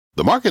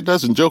The market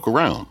doesn't joke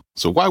around,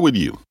 so why would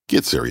you?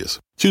 Get serious.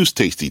 Choose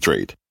Tasty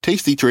Trade.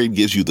 Tasty Trade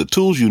gives you the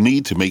tools you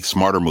need to make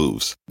smarter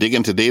moves. Dig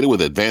into data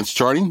with advanced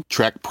charting,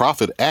 track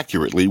profit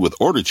accurately with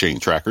order chain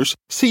trackers,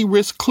 see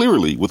risk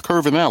clearly with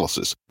curve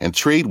analysis, and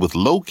trade with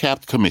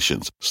low-capped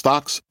commissions,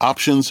 stocks,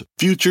 options,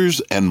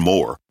 futures, and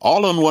more.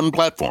 All on one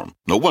platform.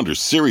 No wonder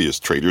serious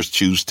traders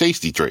choose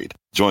Tasty Trade.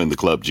 Join the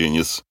club,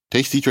 genius.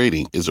 Tasty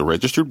Trading is a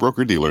registered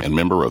broker-dealer and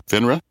member of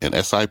FINRA and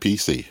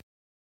SIPC.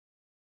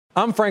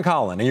 I'm Frank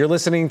Holland, and you're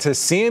listening to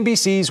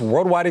CNBC's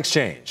Worldwide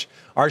Exchange.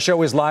 Our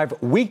show is live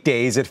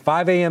weekdays at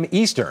 5 a.m.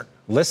 Eastern.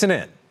 Listen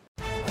in.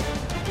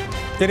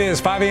 It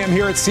is 5 a.m.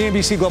 here at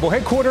CNBC Global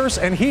Headquarters,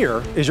 and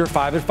here is your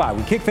 5 at 5.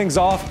 We kick things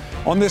off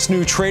on this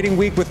new trading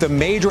week with the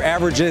major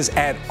averages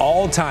at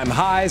all-time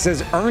highs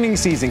as earnings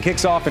season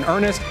kicks off in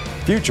earnest.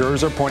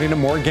 Futures are pointing to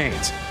more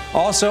gains.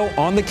 Also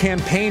on the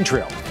campaign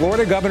trail,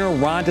 Florida Governor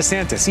Ron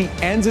DeSantis. He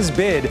ends his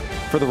bid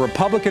for the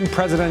Republican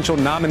presidential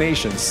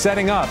nomination,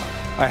 setting up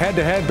a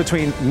head-to-head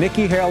between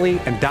Nikki Haley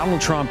and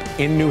Donald Trump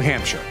in New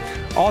Hampshire.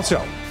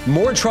 Also,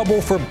 more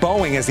trouble for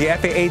Boeing as the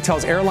FAA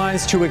tells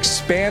airlines to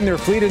expand their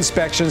fleet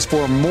inspections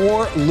for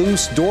more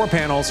loose door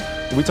panels.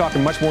 We'll be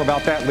talking much more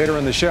about that later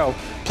in the show.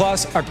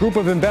 Plus, a group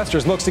of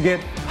investors looks to get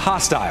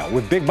hostile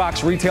with big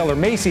box retailer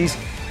Macy's.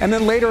 And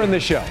then later in the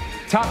show,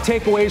 top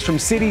takeaways from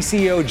Citi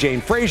CEO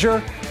Jane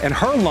Fraser and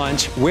her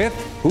lunch with,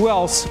 who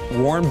else,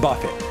 Warren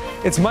Buffett.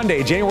 It's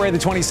Monday, January the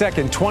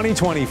 22nd,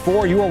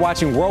 2024. You are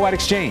watching Worldwide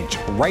Exchange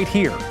right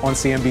here on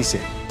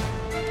CNBC.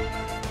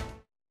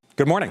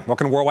 Good morning.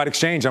 Welcome to Worldwide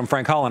Exchange. I'm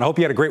Frank Holland. I hope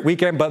you had a great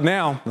weekend. But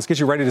now, let's get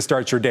you ready to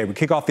start your day. We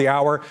kick off the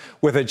hour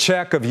with a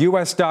check of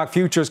U.S. stock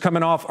futures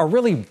coming off a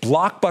really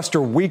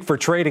blockbuster week for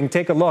trading.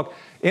 Take a look.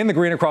 In the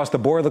green across the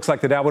board, looks like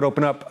the Dow would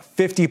open up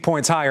 50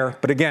 points higher.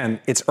 But again,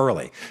 it's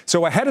early.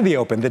 So ahead of the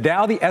open, the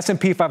Dow, the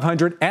S&P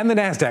 500, and the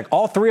NASDAQ,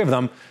 all three of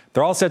them,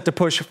 they're all set to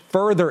push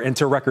further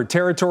into record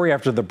territory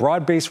after the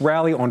broad-based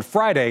rally on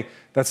Friday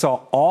that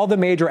saw all the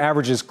major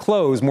averages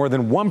close more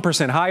than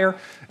 1% higher,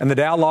 and the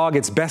Dow log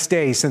its best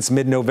day since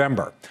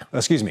mid-December.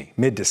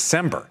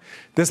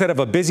 This head of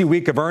a busy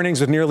week of earnings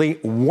with nearly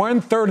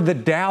one-third of the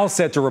Dow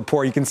set to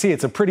report. You can see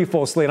it's a pretty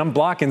full slate. I'm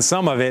blocking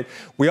some of it.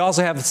 We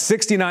also have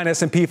 69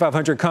 S&P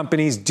 500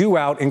 companies due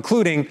out,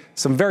 including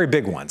some very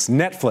big ones,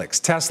 Netflix,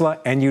 Tesla,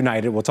 and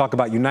United. We'll talk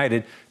about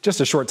United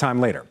just a short time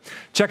later.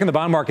 Checking the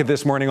bond market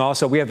this morning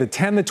also, we have the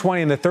 10, the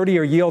 20, and the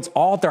 30-year yields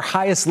all at their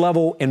highest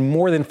level in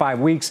more than 5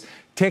 weeks.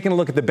 Taking a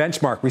look at the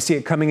benchmark, we see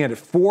it coming in at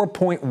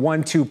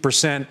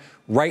 4.12%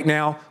 right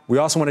now. We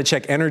also want to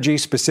check energy,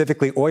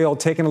 specifically oil.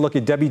 Taking a look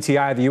at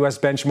WTI, the U.S.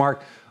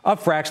 benchmark, up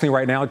fractionally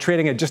right now,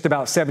 trading at just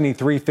about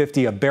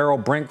 $73.50 a barrel.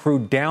 Brent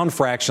crude down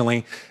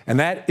fractionally. And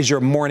that is your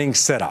morning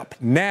setup.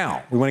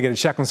 Now, we want to get a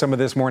check on some of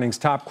this morning's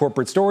top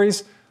corporate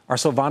stories. Our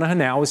Silvana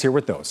Henao is here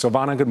with those.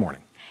 Silvana, good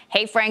morning.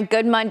 Hey, Frank,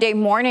 good Monday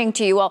morning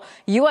to you. Well,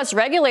 U.S.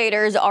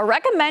 regulators are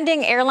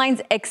recommending airlines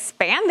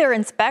expand their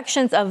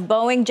inspections of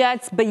Boeing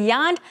jets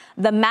beyond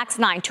the MAX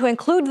 9 to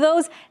include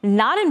those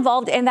not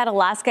involved in that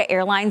Alaska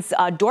Airlines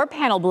door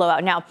panel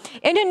blowout. Now,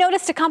 in a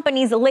notice to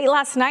companies late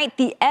last night,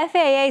 the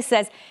FAA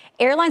says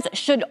airlines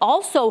should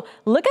also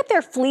look at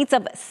their fleets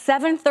of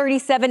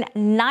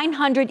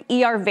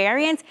 737-900ER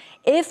variants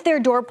if their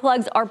door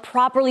plugs are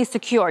properly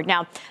secured.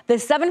 Now, the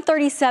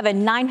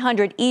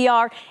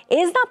 737-900ER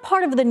is not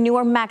part of the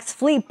newer MAX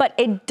fleet, but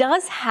it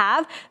does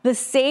have the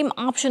same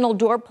optional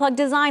door plug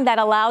design that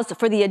allows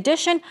for the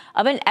addition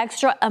of an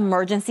extra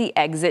emergency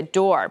exit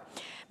door.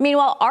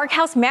 Meanwhile, Ark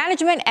House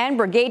Management and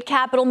Brigade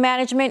Capital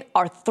Management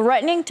are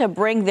threatening to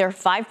bring their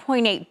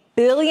 $5.8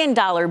 billion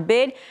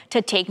bid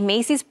to take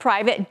Macy's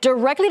private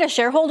directly to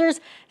shareholders,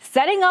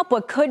 setting up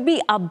what could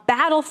be a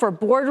battle for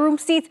boardroom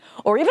seats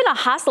or even a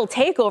hostile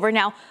takeover.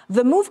 Now,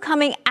 the move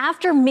coming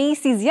after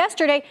Macy's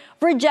yesterday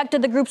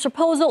rejected the group's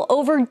proposal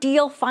over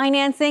deal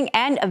financing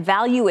and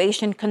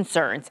valuation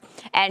concerns.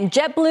 And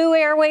JetBlue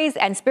Airways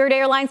and Spirit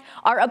Airlines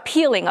are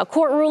appealing a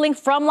court ruling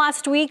from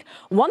last week,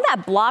 one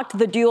that blocked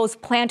the duo's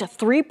planned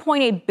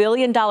 $3.8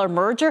 billion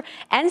merger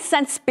and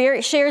sent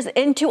Spirit shares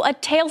into a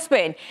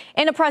tailspin.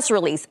 In a press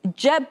release,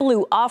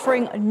 JetBlue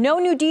offering no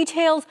new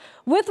details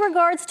with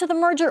regards to the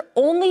merger,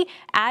 only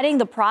adding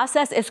the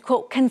process is,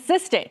 quote,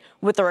 consistent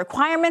with the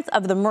requirements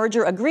of the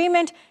merger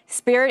agreement.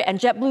 Spirit and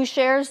JetBlue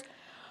shares.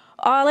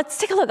 Let's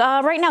take a look.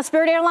 Right now,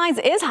 Spirit Airlines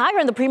is higher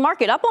in the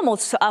pre-market, up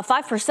almost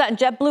 5%.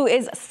 JetBlue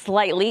is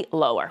slightly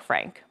lower,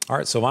 Frank. All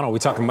right, Silvana, we'll be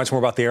talking much more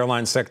about the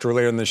airline sector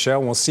later in the show,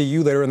 and we'll see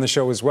you later in the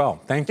show as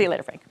well. Thank you. See you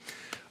later, Frank.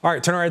 All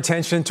right, turn our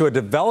attention to a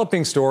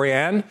developing story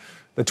and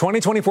the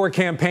 2024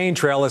 campaign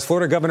trail as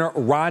Florida Governor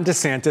Ron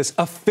DeSantis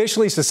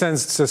officially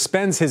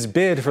suspends his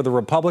bid for the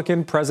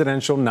Republican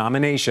presidential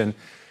nomination.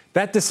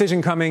 That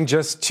decision coming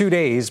just 2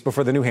 days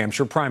before the New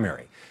Hampshire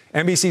primary.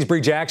 NBC's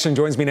Bree Jackson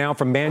joins me now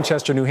from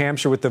Manchester, New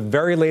Hampshire, with the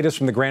very latest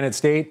from the Granite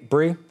State.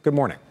 Bree, good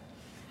morning.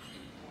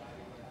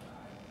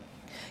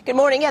 Good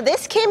morning. Yeah,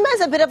 this came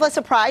as a bit of a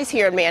surprise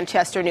here in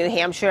Manchester, New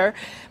Hampshire.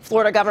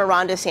 Florida Governor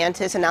Ron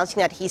DeSantis announcing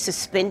that he's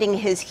suspending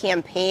his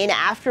campaign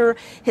after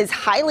his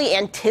highly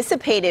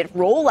anticipated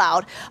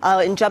rollout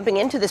in jumping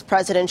into this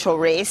presidential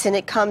race. And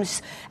it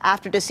comes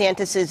after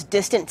DeSantis'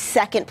 distant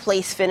second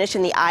place finish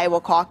in the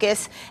Iowa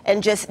caucus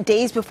and just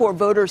days before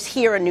voters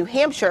here in New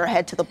Hampshire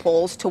head to the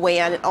polls to weigh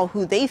in on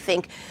who they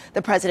think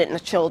the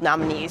presidential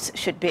nominees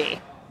should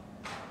be.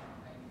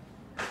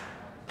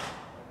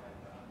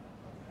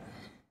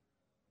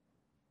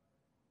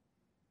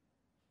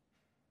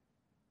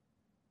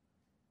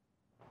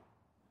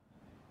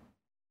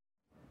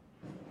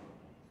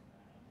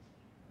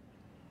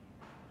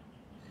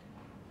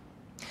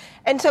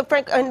 And so,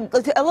 Frank, a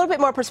little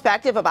bit more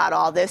perspective about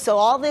all this. So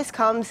all this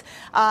comes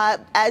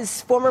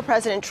as former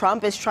President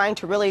Trump is trying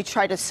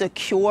to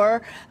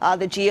secure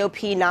the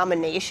GOP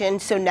nomination.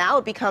 So now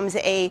it becomes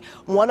a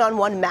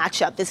one-on-one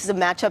matchup. This is a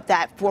matchup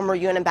that former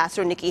UN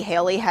Ambassador Nikki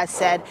Haley has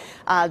said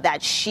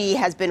that she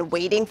has been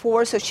waiting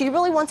for. So she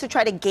really wants to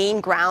try to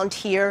gain ground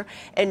here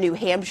in New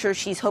Hampshire.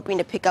 She's hoping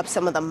to pick up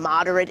some of the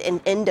moderate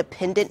and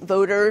independent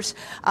voters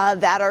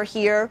that are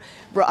here.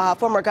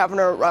 Florida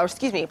Governor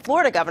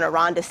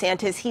Ron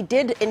DeSantis, he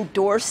did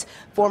endorse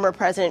former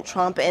President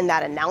Trump in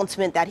that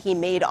announcement that he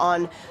made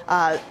on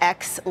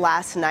X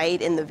last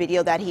night in the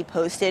video that he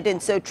posted.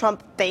 And so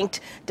Trump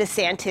thanked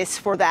DeSantis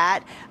for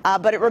that.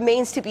 But it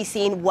remains to be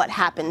seen what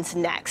happens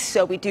next.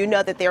 So we do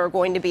know that there are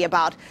going to be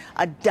about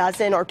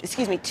 24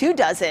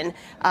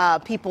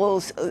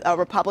 people's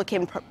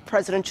Republican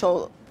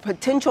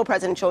potential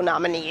presidential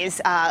nominees.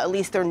 At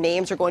least their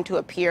names are going to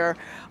appear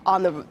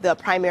on the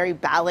primary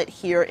ballot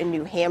here in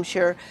New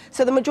Hampshire.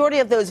 So the majority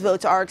of those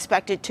votes are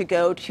expected to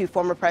go to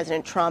former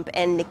President Trump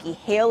and Nikki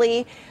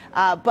Haley.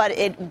 But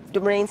it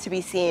remains to be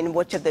seen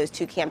which of those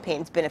two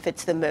campaigns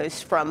benefits the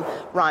most from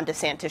Ron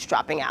DeSantis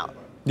dropping out.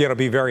 Yeah, it'll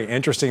be very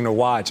interesting to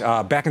watch.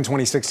 Back in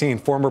 2016,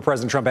 former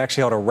President Trump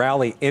actually held a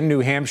rally in New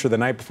Hampshire the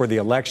night before the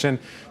election.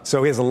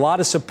 So he has a lot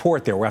of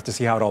support there. We'll have to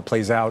see how it all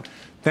plays out.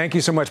 Thank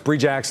you so much, Bree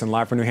Jackson,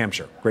 live from New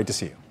Hampshire. Great to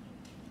see you.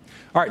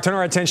 All right, turn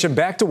our attention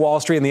back to Wall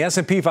Street and the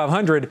S&P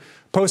 500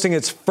 posting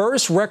its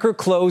first record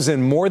close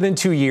in more than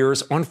 2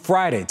 years on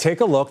Friday.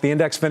 Take a look. The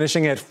index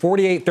finishing at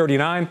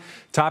 48.39,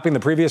 topping the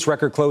previous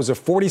record close of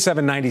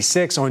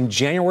 47.96 on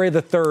January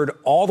the 3rd,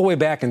 all the way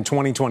back in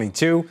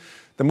 2022.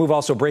 The move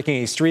also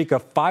breaking a streak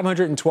of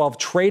 512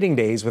 trading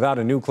days without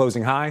a new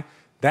closing high.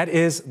 That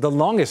is the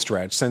longest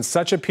stretch since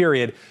such a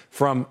period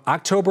from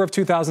October of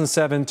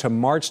 2007 to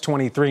March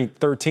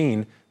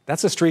 2013.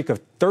 That's a streak of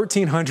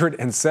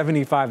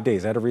 1,375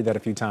 days. I had to read that a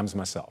few times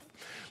myself.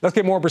 Let's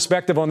get more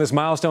perspective on this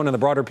milestone in the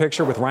broader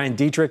picture with Ryan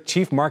Dietrich,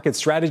 Chief Market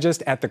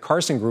Strategist at the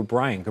Carson Group.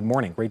 Ryan, good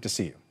morning. Great to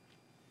see you.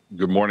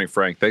 Good morning,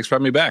 Frank. Thanks for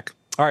having me back.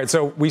 All right,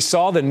 so we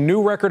saw the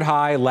new record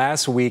high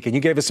last week, and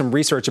you gave us some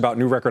research about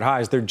new record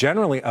highs. They're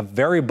generally a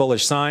very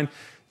bullish sign.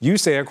 You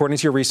say, according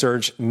to your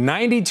research,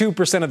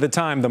 92% of the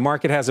time, the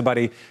market has about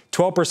a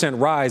 12%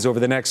 rise over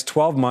the next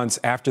 12 months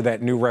after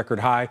that new record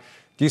high.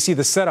 Do you see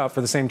the setup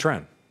for the same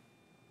trend?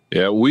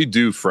 Yeah, we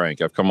do,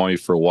 Frank. I've come on you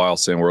for a while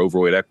saying we're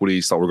overweight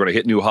equities, thought we're going to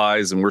hit new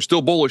highs, and we're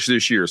still bullish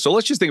this year. So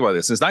let's just think about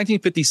this. Since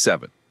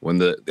 1957, when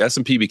the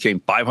S&P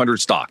became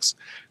 500 stocks,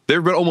 there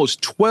have been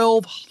almost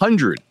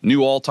 1,200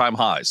 new all-time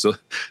highs. So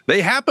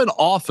they happen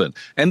often.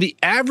 And the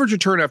average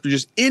return after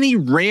just any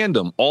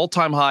random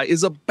all-time high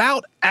is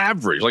about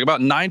average, like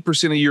about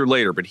 9% a year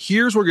later. But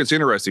here's where it gets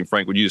interesting,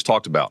 Frank, what you just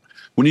talked about.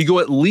 When you go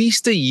at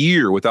least a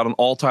year without an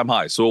all-time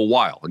high, so a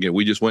while, again,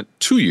 we just went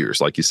 2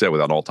 years, like you said,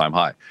 without an all-time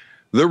high,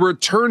 the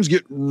returns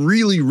get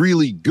really,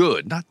 really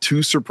good. Not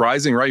too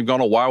surprising, right? You've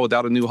gone a while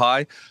without a new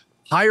high.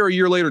 Higher a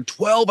year later,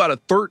 12 out of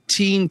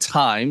 13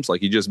 times,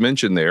 like you just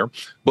mentioned there,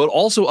 but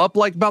also up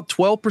like about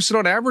 12%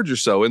 on average or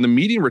so. And the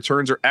median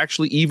returns are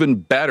actually even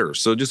better.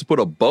 So just to put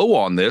a bow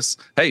on this,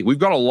 hey, we've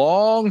gone a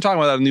long time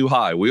without a new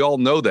high. We all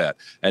know that.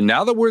 And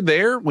now that we're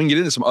there, we can get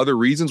into some other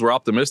reasons we're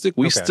optimistic.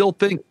 We still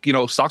think,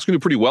 stocks can do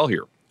pretty well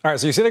here. All right,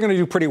 so you say they're going to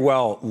do pretty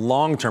well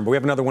long term, but we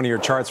have another one of your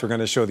charts we're going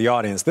to show the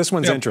audience. This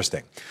one's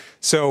interesting.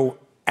 So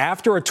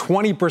after a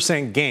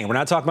 20% gain, we're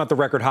not talking about the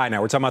record high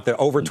now, we're talking about the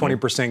over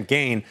 20%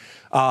 gain,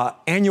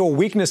 annual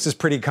weakness is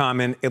pretty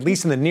common, at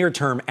least in the near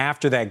term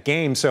after that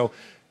gain. So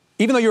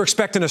even though you're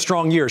expecting a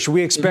strong year, should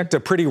we expect a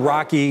pretty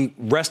rocky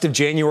rest of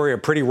January, a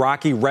pretty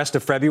rocky rest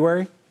of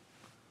February?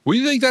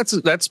 We think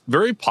that's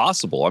very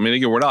possible. I mean,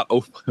 again,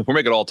 we're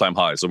making all-time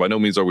highs, so by no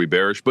means are we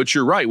bearish. But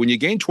you're right. When you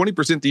gain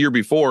 20% the year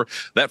before,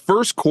 that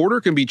first quarter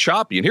can be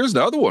choppy. And here's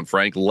another one,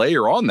 Frank.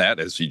 Layer on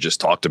that, as you just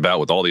talked about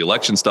with all the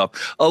election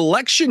stuff.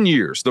 Election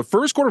years, the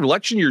first quarter of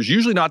election year is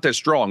usually not that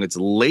strong. It's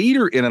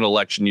later in an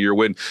election year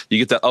when you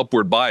get that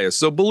upward bias.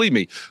 So believe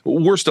me,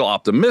 we're still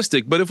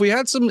optimistic. But if we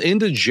had some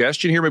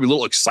indigestion here, maybe a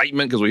little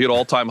excitement because we hit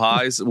all-time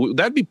highs,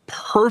 that'd be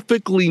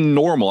perfectly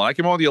normal. And I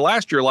came on with you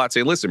last year a lot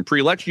saying, listen,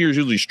 pre-election year is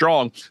usually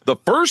strong. The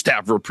first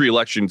half of a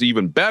pre-election is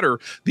even better.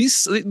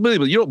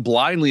 You don't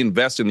blindly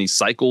invest in these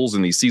cycles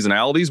and these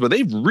seasonalities, but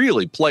they've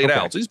really played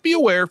out. So just be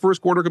aware,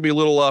 first quarter could be a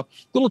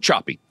little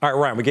choppy. All right,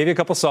 Ryan, we gave you a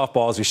couple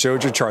softballs. We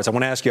showed your charts. I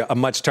want to ask you a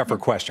much tougher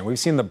question. We've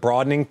seen the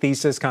broadening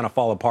thesis kind of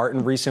fall apart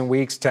in recent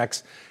weeks.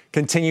 Techs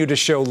continue to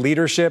show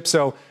leadership.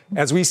 So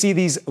as we see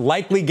these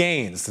likely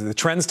gains, the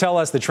trends tell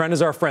us the trend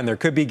is our friend. There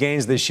could be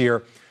gains this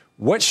year.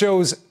 What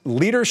shows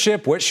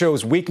leadership? What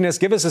shows weakness?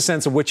 Give us a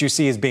sense of what you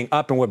see as being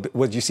up and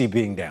what you see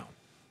being down.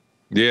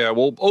 Yeah,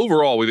 well,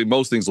 overall, we think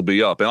most things will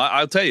be up. And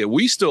I'll tell you,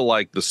 we still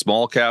like the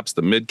small caps,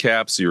 the mid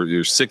caps, your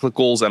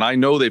cyclicals. And I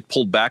know they've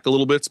pulled back a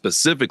little bit,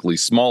 specifically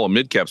small and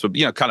mid caps, but,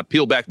 kind of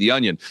peel back the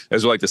onion,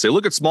 as we like to say.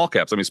 Look at small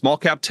caps. I mean, small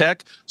cap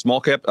tech, small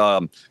cap,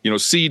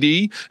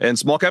 CD, and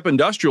small cap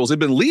industrials have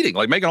been leading,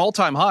 like making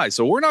all-time highs.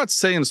 So we're not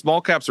saying small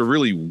caps are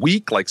really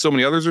weak like so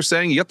many others are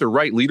saying. You got the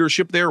right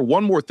leadership there.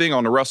 One more thing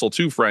on the Russell,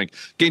 too, Frank.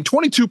 Gained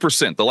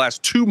 22% the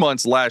last 2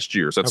 months last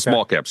year. So that's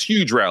small caps.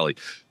 Huge rally.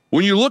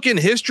 When you look in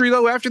history,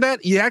 though, after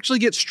that, you actually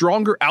get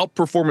stronger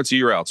outperformance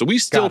year out. So we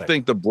still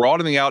think the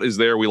broadening out is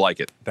there. We like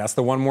it. That's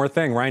the one more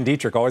thing. Ryan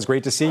Dietrich, always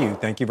great to see you.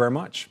 Thank you very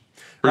much.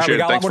 Appreciate it. We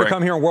got a lot more to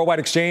come here on Worldwide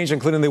Exchange,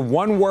 including the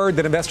one word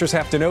that investors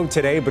have to know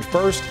today. But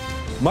first,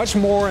 much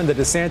more on the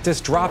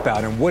DeSantis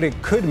dropout and what it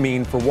could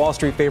mean for Wall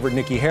Street favorite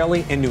Nikki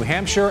Haley in New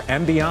Hampshire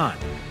and beyond.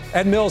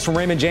 Ed Mills from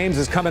Raymond James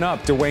is coming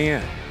up to weigh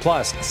in.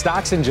 Plus,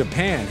 stocks in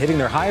Japan hitting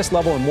their highest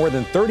level in more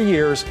than 30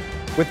 years,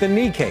 with the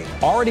Nikkei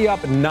already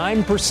up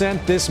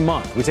 9% this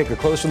month. We take a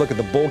closer look at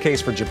the bull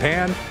case for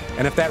Japan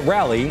and if that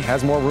rally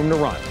has more room to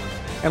run.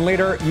 And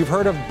later, you've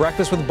heard of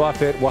breakfast with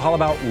Buffett. Well, how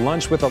about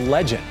lunch with a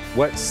legend?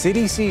 What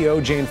Citi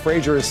CEO Jane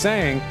Fraser is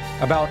saying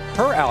about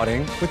her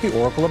outing with the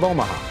Oracle of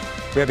Omaha.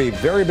 We have a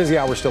very busy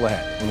hour still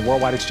ahead when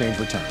Worldwide Exchange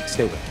returns.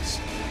 Stay with us.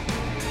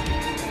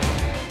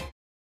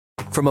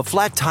 From a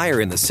flat tire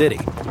in the city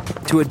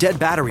to a dead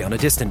battery on a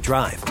distant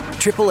drive,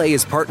 AAA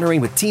is partnering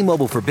with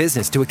T-Mobile for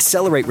Business to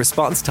accelerate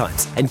response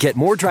times and get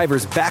more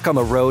drivers back on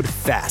the road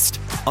fast.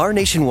 Our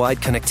nationwide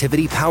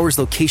connectivity powers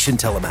location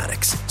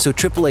telematics, so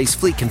AAA's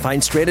fleet can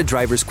find stranded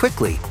drivers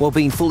quickly while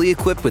being fully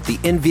equipped with the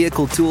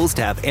in-vehicle tools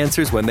to have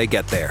answers when they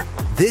get there.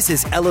 This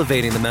is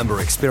elevating the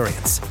member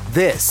experience.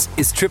 This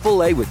is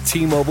AAA with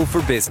T-Mobile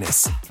for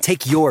Business.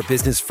 Take your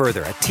business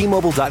further at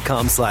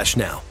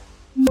T-Mobile.com/now.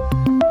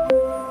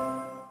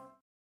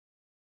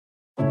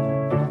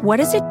 What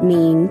does it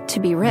mean to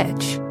be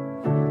rich?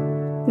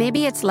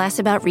 Maybe it's less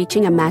about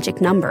reaching a magic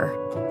number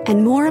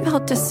and more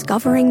about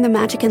discovering the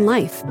magic in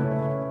life.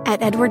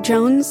 At Edward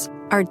Jones,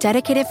 our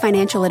dedicated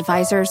financial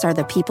advisors are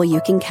the people you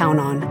can count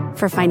on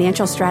for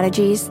financial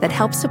strategies that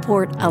help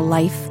support a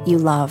life you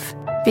love.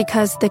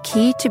 Because the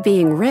key to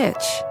being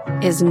rich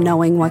is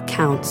knowing what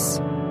counts.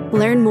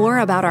 Learn more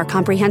about our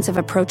comprehensive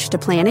approach to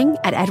planning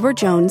at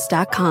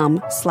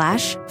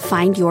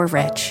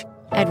edwardjones.com/findyourrich.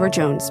 Edward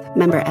Jones,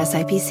 member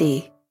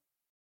SIPC.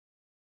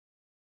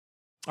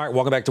 All right,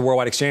 welcome back to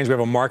Worldwide Exchange. We have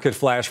a market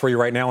flash for you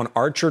right now on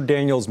Archer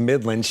Daniels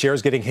Midland.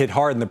 Shares getting hit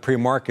hard in the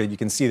pre-market. You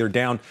can see they're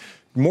down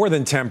more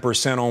than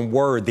 10% on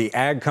word. The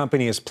ag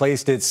company has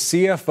placed its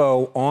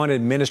CFO on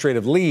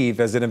administrative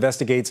leave as it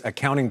investigates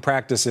accounting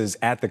practices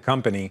at the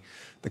company.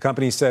 The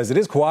company says it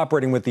is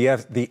cooperating with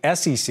the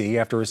SEC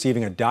after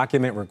receiving a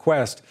document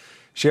request.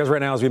 Shares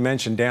right now, as we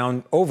mentioned,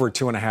 down over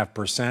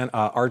 2.5%.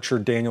 Archer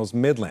Daniels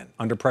Midland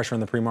under pressure in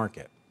the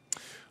pre-market.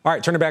 All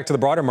right, turning back to the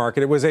broader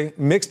market, it was a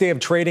mixed day of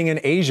trading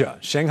in Asia.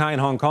 Shanghai and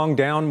Hong Kong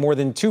down more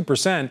than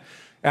 2%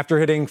 after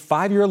hitting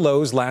 5-year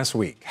lows last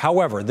week.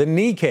 However, the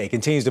Nikkei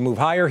continues to move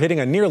higher, hitting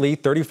a nearly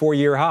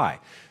 34-year high.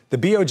 The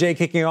BOJ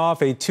kicking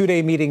off a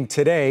 2-day meeting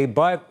today,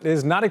 but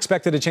is not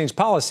expected to change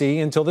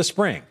policy until the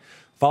spring.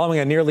 Following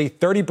a nearly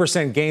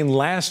 30% gain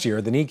last year,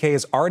 the Nikkei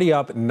is already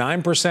up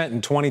 9%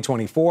 in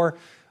 2024.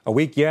 A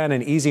weak yen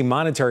and easy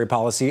monetary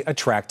policy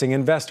attracting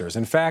investors.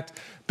 In fact,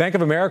 Bank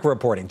of America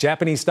reporting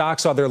Japanese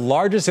stocks saw their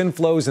largest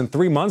inflows in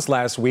 3 months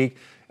last week,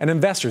 and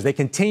investors, they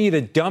continue to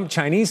dump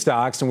Chinese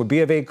stocks in what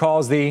BofA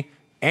calls the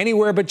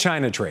anywhere but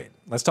China trade.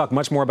 Let's talk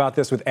much more about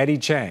this with Eddie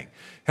Cheng,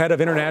 head of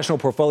international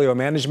portfolio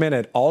management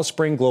at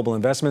Allspring Global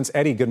Investments.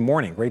 Eddie, good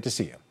morning. Great to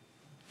see you.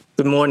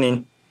 Good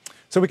morning.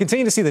 So we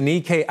continue to see the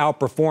Nikkei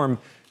outperform.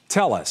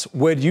 Tell us,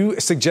 would you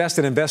suggest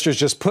that investors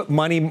just put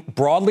money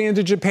broadly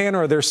into Japan,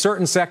 or are there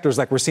certain sectors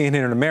like we're seeing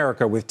here in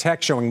America with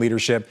tech showing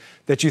leadership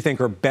that you think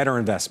are better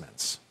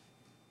investments?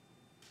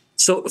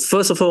 So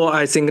first of all,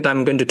 I think that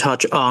I'm going to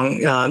touch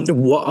on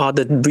what are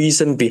the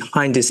reasons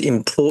behind this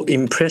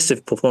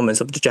impressive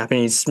performance of the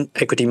Japanese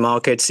equity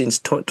market since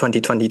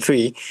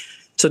 2023.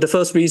 So the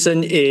first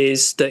reason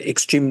is the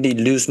extremely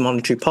loose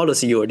monetary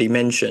policy you already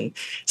mentioned.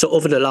 So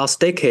over the last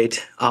decade,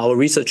 our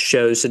research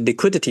shows that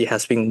liquidity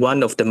has been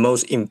one of the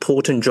most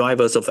important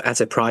drivers of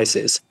asset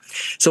prices.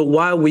 So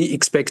while we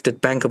expect the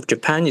Bank of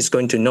Japan is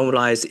going to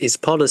normalize its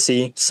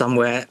policy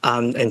somewhere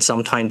and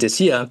sometime this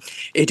year,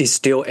 it is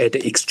still at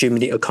an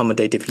extremely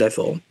accommodative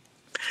level.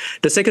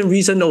 The second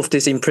reason of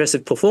this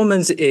impressive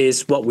performance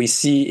is what we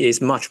see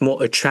is much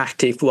more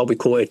attractive, what we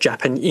call a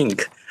Japan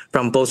Inc.,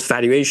 from both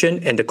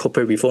valuation and the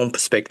corporate reform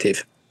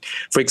perspective.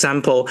 For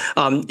example,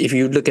 if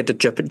you look at the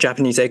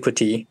Japanese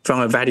equity from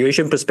a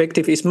valuation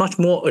perspective, it's much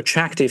more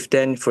attractive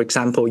than, for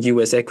example,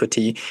 U.S.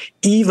 equity,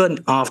 even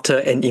after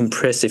an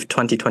impressive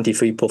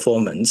 2023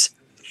 performance.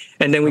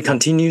 And then we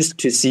continue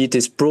to see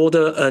this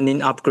broader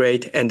earning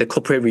upgrade and the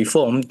corporate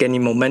reform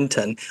gaining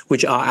momentum,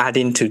 which are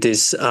adding to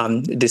this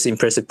this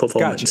impressive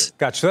performance.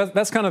 Gotcha. So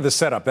that's kind of the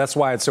setup. That's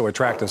why it's so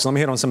attractive. So let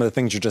me hit on some of the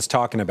things you're just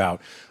talking about.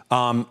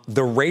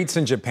 The rates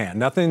in Japan,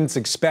 nothing's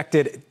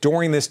expected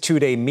during this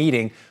two-day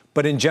meeting,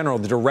 but in general,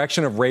 the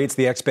direction of rates,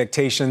 the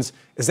expectations,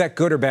 is that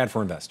good or bad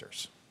for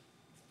investors?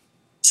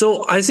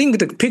 So I think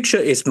the picture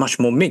is much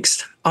more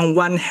mixed. On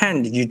one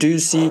hand, you do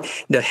see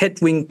the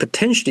headwind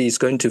potentially is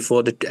going to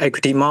for the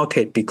equity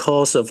market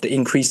because of the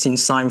increasing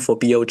sign for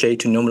BOJ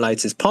to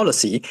normalize its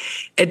policy.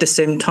 At the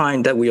same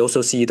time that we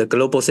also see the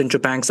global central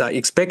banks are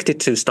expected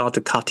to start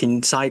a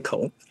cutting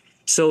cycle.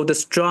 So the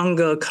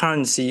stronger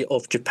currency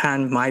of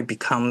Japan might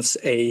become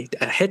a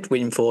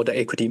headwind for the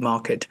equity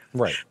market.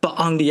 Right. But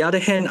on the other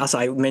hand, as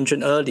I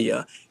mentioned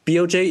earlier,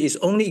 BOJ is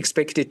only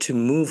expected to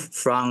move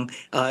from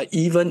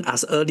even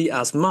as early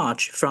as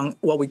March from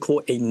what we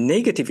call a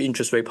negative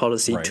interest rate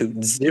policy to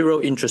zero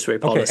interest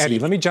rate policy. Okay, Eddie,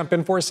 let me jump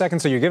in for a second.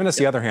 So you're giving us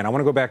the other hand. I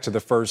want to go back to the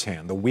first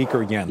hand, the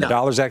weaker yen. The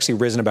dollar's actually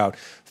risen about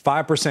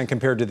 5%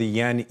 compared to the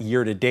yen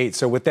year to date.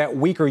 So with that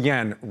weaker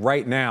yen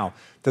right now,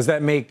 does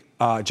that make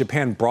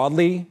Japan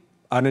broadly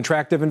an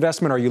attractive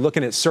investment? Or are you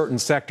looking at certain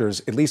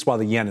sectors, at least while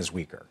the yen is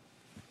weaker?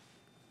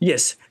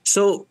 Yes.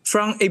 So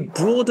from a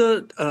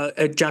broader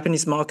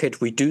Japanese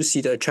market, we do see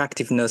the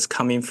attractiveness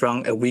coming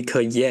from a weaker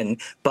yen.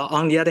 But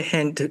on the other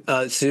hand,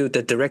 through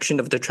the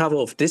direction of the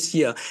travel of this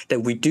year,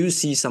 that we do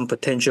see some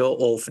potential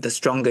of the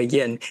stronger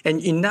yen.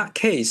 And in that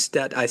case,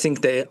 that I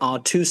think there are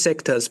two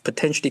sectors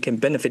potentially can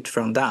benefit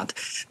from that.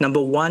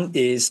 Number one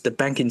is the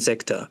banking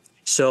sector.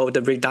 So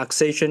the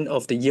relaxation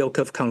of the yield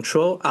curve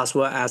control as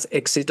well as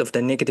exit of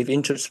the negative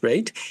interest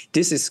rate,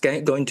 this is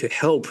going to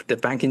help the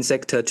banking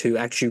sector to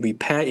actually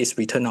repair its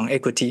return on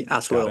equity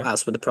as well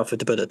as for the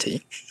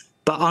profitability.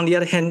 But on the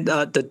other hand,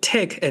 the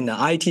tech and the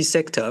IT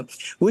sector,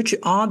 which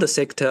are the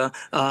sector,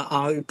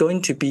 are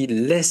going to be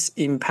less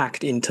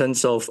impact in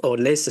terms of or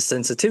less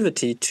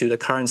sensitivity to the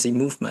currency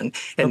movement.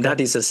 And that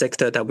is a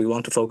sector that we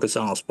want to focus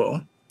on as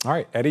well. All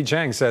right. Eddie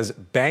Cheng says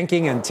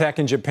banking and tech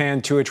in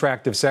Japan, two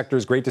attractive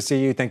sectors. Great to see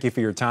you. Thank you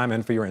for your time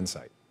and for your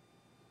insight.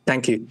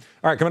 Thank you.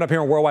 All right. Coming up here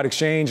on Worldwide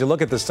Exchange, a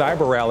look at the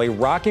cyber rally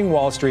rocking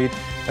Wall Street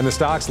and the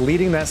stocks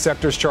leading that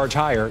sector's charge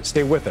higher.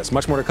 Stay with us.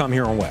 Much more to come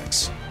here on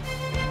WEX.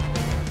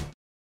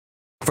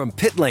 From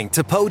pit lane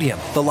to podium,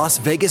 the Las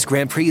Vegas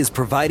Grand Prix is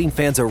providing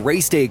fans a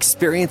race day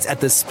experience at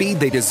the speed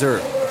they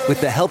deserve. With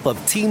the help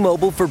of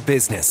T-Mobile for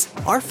Business,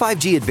 our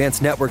 5G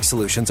advanced network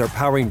solutions are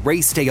powering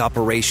race day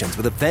operations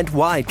with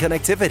event-wide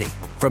connectivity.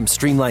 From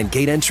streamlined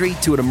gate entry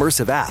to an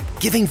immersive app,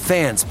 giving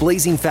fans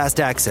blazing fast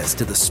access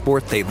to the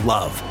sport they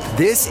love.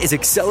 This is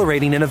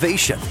accelerating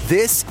innovation.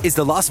 This is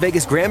the Las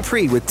Vegas Grand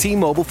Prix with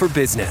T-Mobile for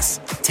Business.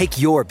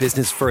 Take your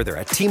business further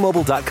at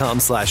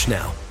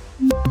T-Mobile.com/now.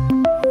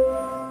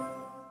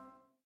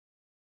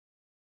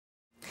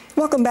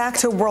 Welcome back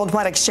to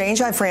Worldwide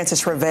Exchange. I'm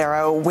Frances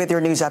Rivero with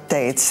your news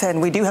updates.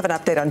 And we do have an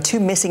update on two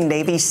missing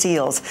Navy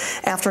SEALs.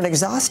 After an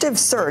exhaustive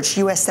search,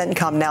 U.S.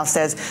 CENTCOM now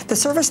says the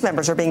service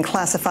members are being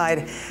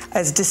classified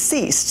as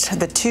deceased.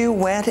 The two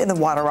went in the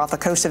water off the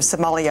coast of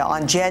Somalia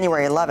on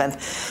January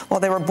 11th while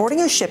they were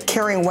boarding a ship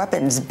carrying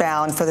weapons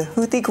bound for the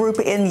Houthi group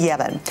in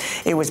Yemen.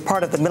 It was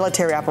part of the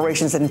military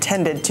operations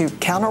intended to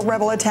counter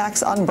rebel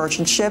attacks on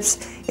merchant ships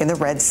in the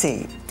Red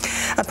Sea.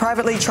 A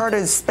privately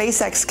chartered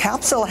SpaceX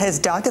capsule has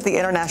docked at the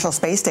International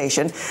Space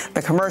Station.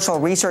 The commercial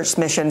research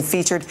mission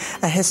featured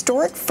a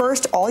historic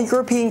first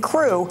all-European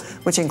crew,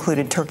 which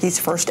included Turkey's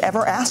first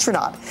ever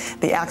astronaut.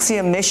 The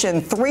Axiom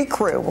Mission 3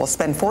 crew will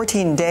spend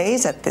 14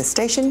 days at this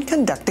station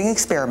conducting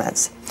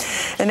experiments.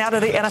 And now to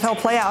the NFL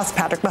playoffs.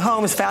 Patrick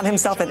Mahomes found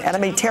himself in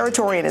enemy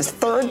territory in his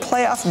third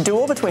playoff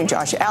duel between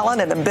Josh Allen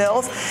and the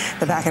Bills.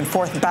 The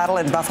back-and-forth battle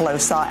in Buffalo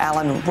saw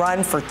Allen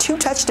run for 2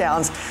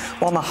 touchdowns,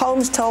 while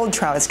Mahomes told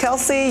Travis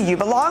Kelce, "You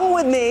belong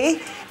with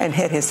me," and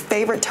hit his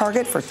favorite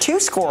target for 2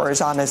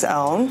 scores on his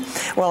own.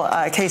 Well,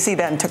 KC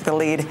then took the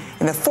lead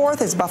in the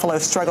fourth as Buffalo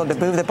struggled to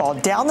move the ball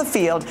down the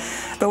field.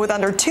 But with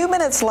under 2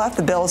 minutes left,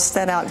 the Bills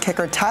sent out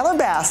kicker Tyler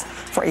Bass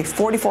for a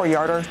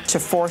 44-yarder to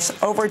force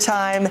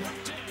overtime.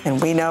 And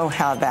we know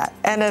how that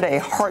ended, a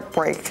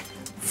heartbreak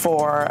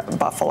for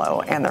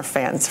Buffalo and their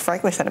fans.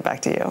 Frank, we send it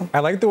back to you. I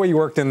like the way you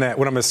worked in that,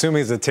 what I'm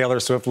assuming is a Taylor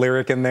Swift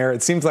lyric in there.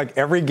 It seems like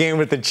every game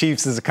with the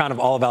Chiefs is kind of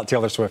all about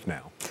Taylor Swift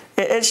now.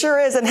 It sure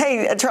is. And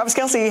hey, Travis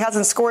Kelce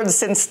hasn't scored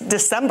since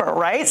December,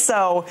 right?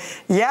 So,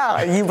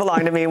 yeah, you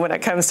belong to me when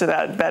it comes to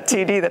that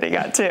TD that he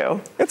got,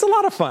 too. It's a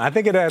lot of fun. I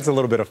think it adds a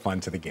little bit of fun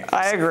to the game.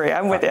 I agree.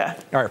 I'm with you.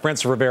 All right,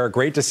 Francis Rivera,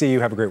 great to see you.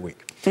 Have a great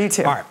week. You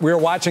too. All right, we're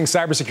watching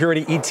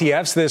cybersecurity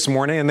ETFs this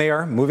morning, and they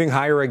are moving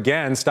higher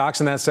again. Stocks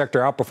in that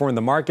sector outperforming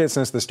the market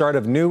since the start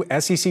of new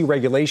SEC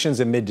regulations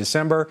in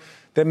mid-December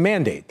that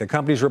mandate that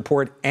companies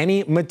report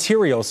any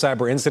material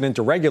cyber incident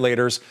to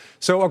regulators.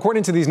 So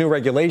according to these new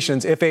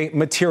regulations, if a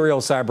material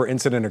material cyber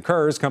incident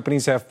occurs,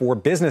 companies have 4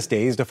 business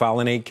days to file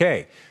an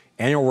 8K.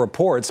 Annual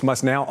reports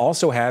must now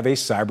also have a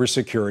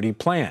cybersecurity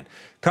plan.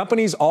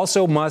 Companies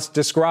also must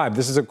describe,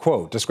 this is a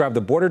quote, describe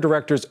the board of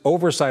directors'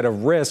 oversight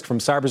of risk from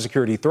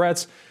cybersecurity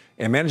threats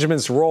and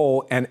management's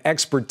role and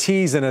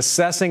expertise in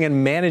assessing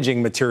and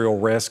managing material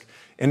risk.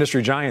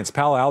 Industry giants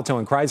Palo Alto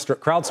and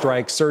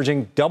CrowdStrike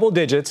surging double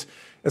digits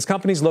as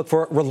companies look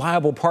for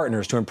reliable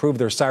partners to improve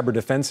their cyber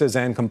defenses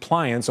and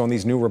compliance on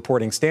these new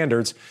reporting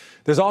standards.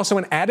 There's also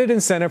an added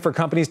incentive for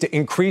companies to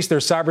increase their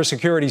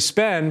cybersecurity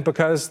spend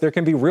because there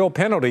can be real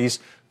penalties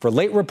for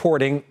late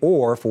reporting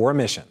or for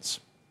omissions.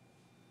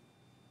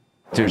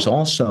 There's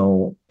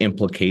also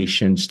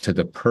implications to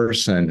the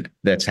person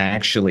that's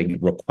actually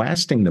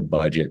requesting the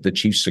budget, the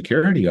chief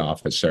security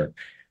officer.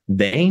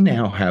 They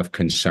now have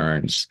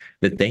concerns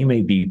that they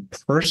may be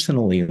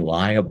personally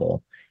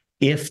liable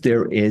if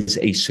there is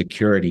a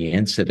security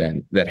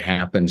incident that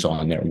happens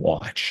on their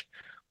watch.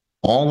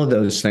 All of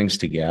those things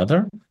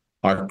together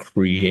are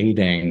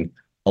creating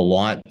a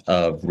lot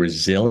of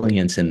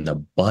resilience in the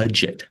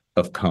budget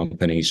of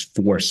companies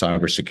for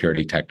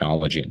cybersecurity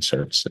technology and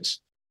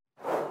services.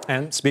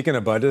 And speaking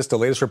of budgets, the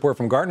latest report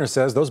from Gartner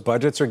says those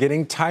budgets are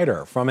getting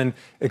tighter, from an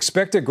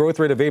expected growth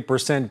rate of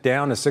 8%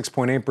 down to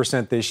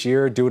 6.8% this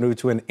year due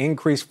to an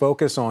increased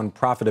focus on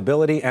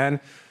profitability and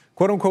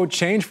quote-unquote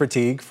change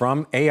fatigue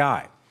from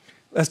AI.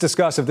 Let's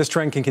discuss if this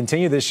trend can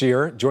continue this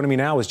year. Joining me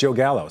now is Joe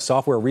Gallo,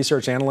 software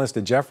research analyst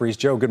at Jefferies.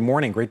 Joe, good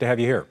morning. Great to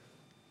have you here.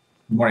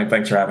 Good morning.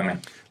 Thanks for having me.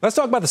 Let's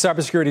talk about the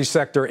cybersecurity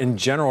sector in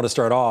general to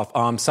start off.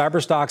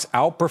 Cyber stocks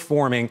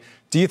outperforming.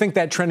 Do you think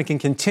that trend can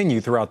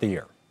continue throughout the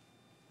year?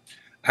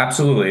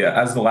 Absolutely.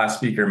 As the last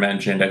speaker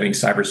mentioned, I think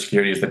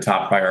cybersecurity is the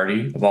top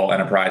priority of all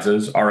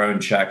enterprises. Our own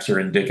checks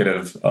are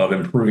indicative of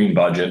improving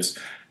budgets.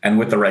 And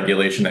with the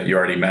regulation that you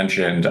already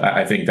mentioned,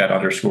 I think that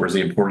underscores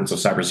the importance of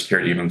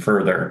cybersecurity even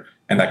further,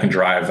 and that can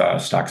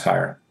drive stocks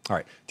higher. All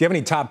right. Do you have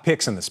any top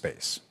picks in the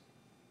space?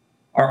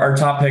 Our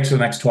top picks for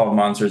the next 12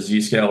 months are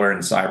Zscaler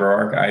and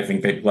CyberArk. I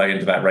think they play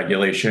into that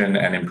regulation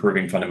and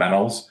improving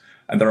fundamentals.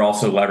 And they're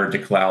also levered to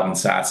cloud and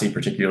SASE,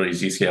 particularly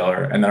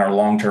Zscaler. And then our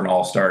long-term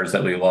all-stars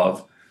that we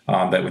love,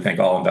 that we think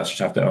all investors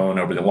have to own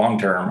over the long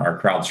term, are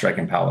CrowdStrike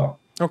and Palo.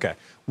 Okay.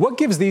 What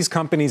gives these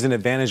companies an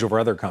advantage over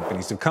other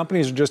companies? If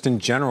companies are just in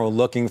general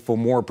looking for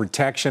more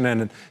protection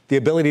and the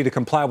ability to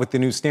comply with the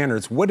new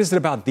standards, what is it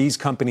about these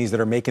companies that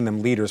are making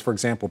them leaders? For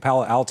example,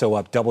 Palo Alto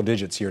up double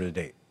digits year to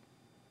date.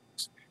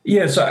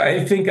 Yeah, so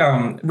I think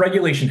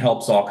regulation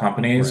helps all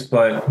companies,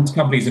 but these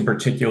companies in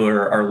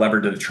particular are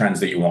levered to the trends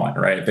that you want,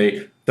 right?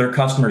 Their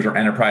customers are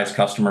enterprise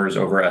customers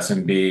over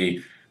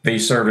SMB. They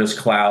service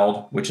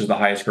cloud, which is the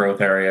highest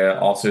growth area,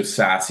 also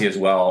SASE as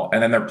well,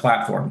 and then their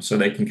platform, so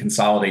they can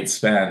consolidate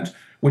spend,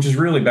 which is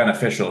really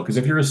beneficial. Because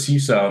if you're a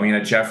CISO, I mean,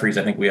 at Jefferies,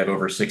 I think we have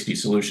over 60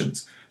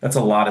 solutions. That's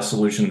a lot of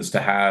solutions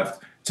to have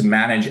to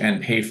manage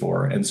and pay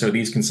for. And so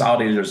these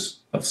consolidators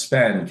of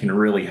spend can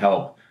really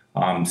help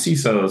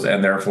CISOs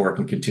and therefore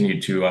can continue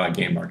to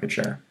gain market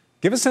share.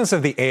 Give a sense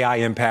of the AI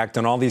impact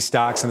on all these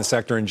stocks in the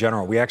sector in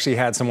general. We actually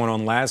had someone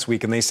on last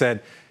week, and they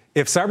said,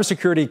 if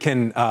cybersecurity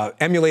can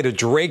emulate a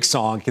Drake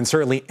song, it can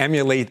certainly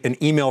emulate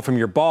an email from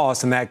your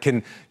boss, and that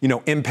can,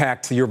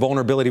 impact your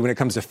vulnerability when it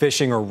comes to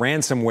phishing or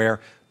ransomware.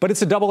 But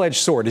it's a double-edged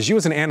sword. As you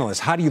as an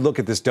analyst, how do you look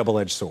at this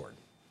double-edged sword?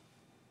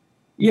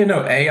 Yeah,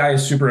 no, AI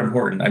is super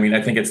important. I mean,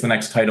 I think it's the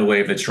next tidal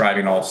wave that's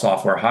driving all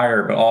software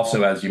higher, but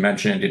also, as you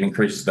mentioned, it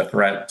increases the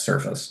threat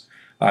surface.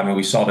 I mean,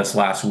 we saw this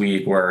last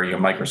week where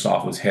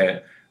Microsoft was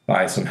hit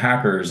by some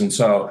hackers. And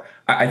so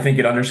I think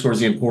it underscores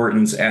the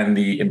importance and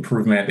the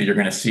improvement that you're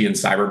going to see in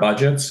cyber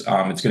budgets.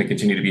 It's going to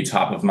continue to be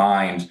top of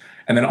mind.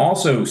 And then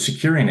also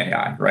securing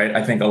AI, right?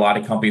 I think a lot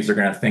of companies are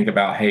going to think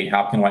about, hey,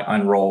 how can I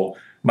unroll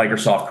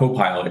Microsoft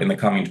Copilot in the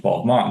coming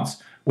 12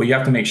 months? Well, you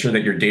have to make sure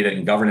that your data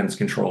and governance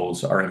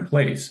controls are in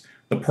place.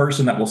 The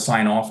person that will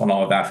sign off on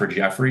all of that for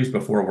Jefferies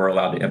before we're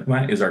allowed to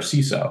implement is our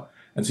CISO.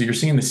 And so you're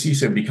seeing the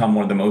CISO become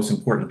one of the most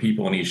important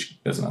people in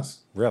each business.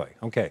 Really?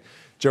 Okay.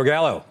 Joe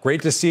Gallo,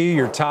 great to see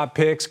your top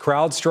picks.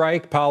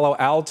 CrowdStrike, Palo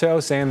Alto,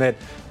 saying that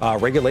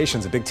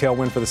regulation's a big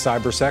tailwind for the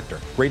cyber sector.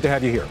 Great to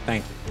have you here.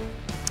 Thank you.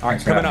 All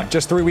right, coming up,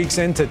 just 3 weeks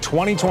into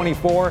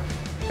 2024,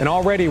 and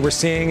already we're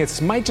seeing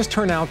it might just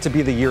turn out to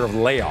be the year of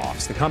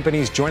layoffs. The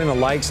companies joining the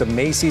likes of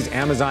Macy's,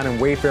 Amazon, and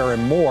Wayfair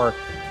and more.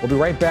 We'll be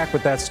right back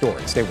with that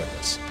story. Stay with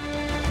us.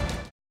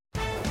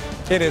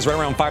 It is right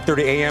around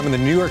 5:30 a.m. in the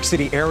New York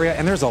City area,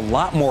 and there's a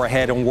lot more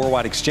ahead on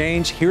Worldwide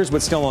Exchange. Here's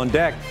what's still on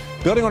deck.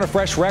 Building on a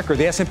fresh record,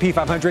 the S&P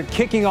 500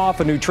 kicking off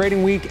a new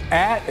trading week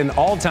at an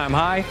all-time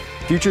high.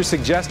 Futures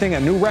suggesting a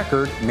new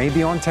record may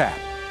be on tap.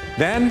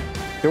 Then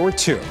there were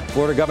two.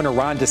 Florida Governor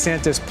Ron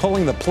DeSantis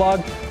pulling the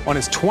plug on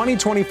his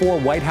 2024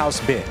 White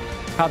House bid.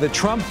 How the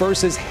Trump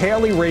versus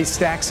Haley race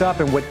stacks up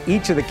and what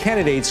each of the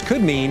candidates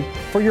could mean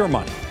for your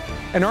money.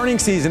 An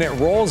earnings season, it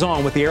rolls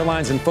on with the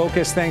airlines in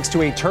focus thanks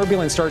to a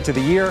turbulent start to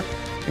the year,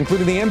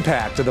 including the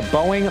impact of the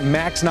Boeing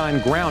MAX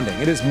 9 grounding.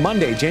 It is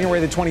Monday, January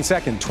the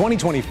 22nd,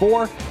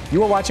 2024.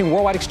 You are watching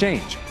Worldwide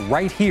Exchange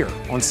right here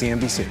on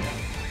CNBC.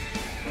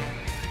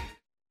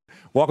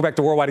 Welcome back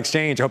to Worldwide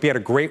Exchange. I hope you had a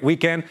great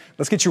weekend.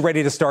 Let's get you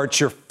ready to start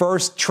your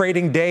first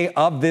trading day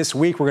of this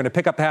week. We're going to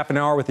pick up half an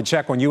hour with a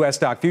check on U.S.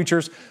 stock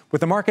futures,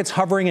 with the markets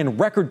hovering in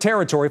record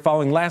territory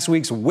following last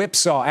week's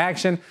whipsaw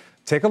action.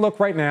 Take a look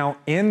right now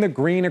in the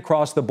green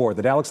across the board.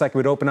 The Dow looks like it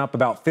would open up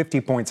about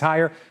 50 points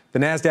higher. The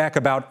NASDAQ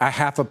about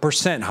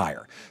 0.5%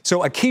 higher.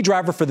 So a key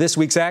driver for this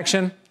week's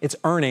action, it's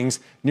earnings.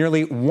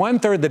 Nearly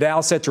one-third of the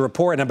Dow set to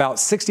report, and about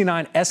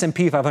 69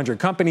 S&P 500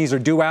 companies are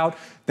due out.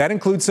 That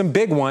includes some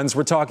big ones.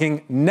 We're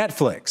talking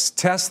Netflix,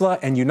 Tesla,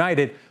 and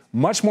United.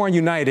 Much more on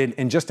United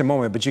in just a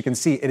moment, but you can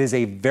see it is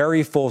a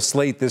very full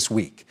slate this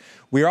week.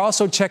 We are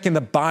also checking the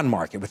bond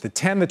market with the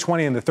 10, the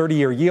 20, and the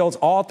 30-year yields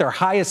all at their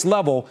highest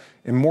level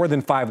in more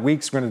than 5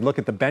 weeks. We're going to look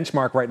at the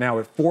benchmark right now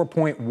at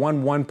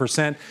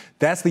 4.11%.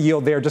 That's the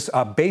yield there, just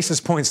basis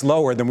points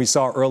lower than we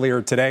saw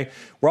earlier today.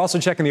 We're also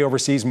checking the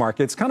overseas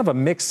markets. Kind of a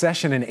mixed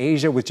session in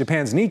Asia with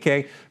Japan's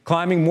Nikkei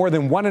climbing more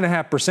than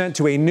 1.5%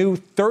 to a new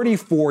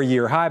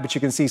 34-year high. But you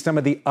can see some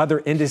of the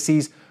other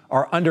indices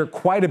are under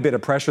quite a bit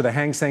of pressure. The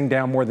Hang Seng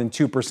down more than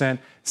 2%.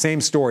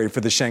 Same story for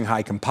the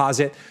Shanghai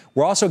Composite.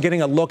 We're also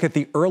getting a look at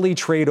the early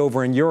trade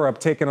over in Europe,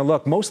 taking a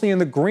look mostly in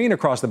the green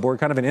across the board,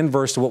 kind of an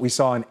inverse to what we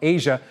saw in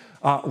Asia.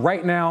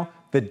 Right now,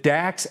 the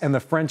DAX and the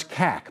French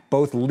CAC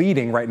both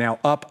leading right now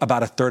up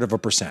about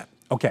 0.33%.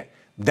 Okay,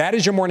 that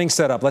is your morning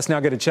setup. Let's now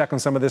get a check on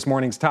some of this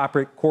morning's top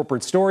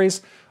corporate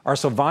stories. Our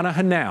Silvana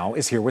Henao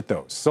is here with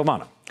those.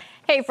 Silvana.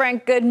 Hey,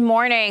 Frank, good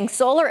morning.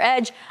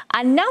 SolarEdge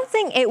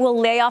announcing it will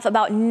lay off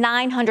about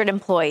 900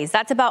 employees.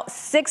 That's about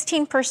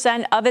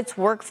 16% of its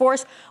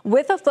workforce,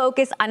 with a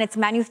focus on its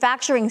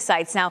manufacturing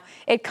sites. Now,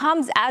 it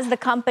comes as the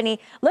company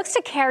looks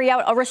to carry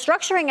out a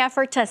restructuring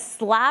effort to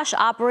slash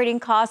operating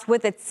costs,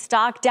 with its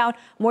stock down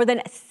more than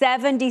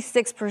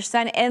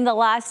 76% in the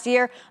last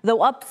year,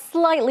 though up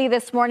slightly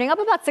this morning, up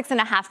about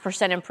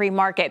 6.5% in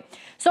pre-market.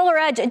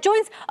 SolarEdge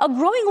joins a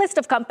growing list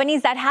of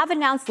companies that have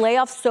announced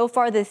layoffs so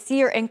far this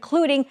year,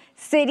 including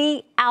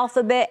Citi,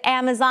 Alphabet,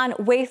 Amazon,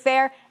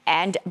 Wayfair,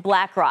 and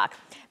BlackRock.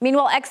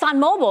 Meanwhile,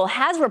 ExxonMobil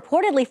has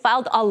reportedly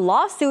filed a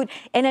lawsuit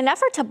in an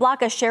effort to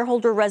block a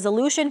shareholder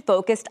resolution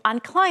focused on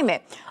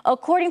climate.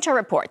 According to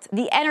reports,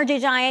 the energy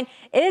giant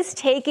is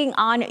taking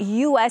on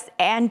U.S.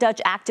 and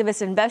Dutch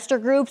activist investor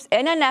groups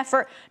in an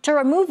effort to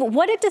remove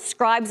what it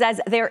describes as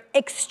their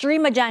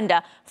extreme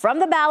agenda from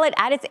the ballot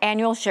at its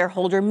annual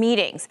shareholder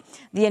meetings.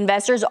 The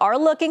investors are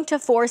looking to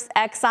force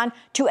Exxon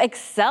to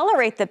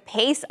accelerate the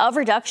pace of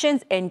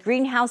reductions in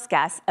greenhouse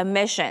gas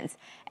emissions.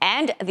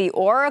 And the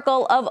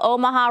Oracle of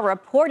Omaha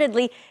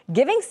reportedly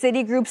giving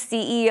Citigroup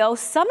CEO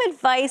some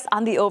advice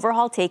on the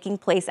overhaul taking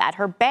place at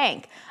her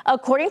bank.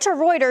 According to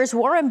Reuters,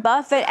 Warren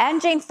Buffett and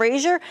Jane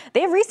Fraser,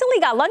 they recently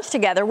got lunch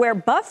together, where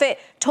Buffett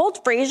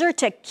told Fraser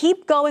to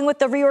keep going with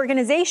the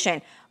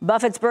reorganization.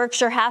 Buffett's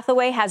Berkshire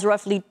Hathaway has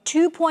roughly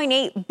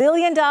 $2.8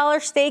 billion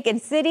stake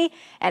in Citi,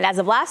 and as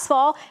of last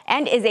fall,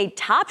 and is a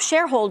top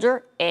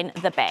shareholder in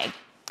the bank.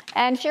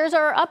 And shares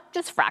are up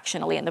just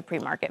fractionally in the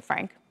pre-market,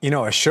 Frank. You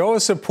know, a show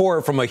of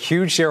support from a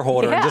huge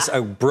shareholder and just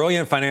a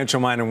brilliant financial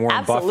mind in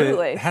Warren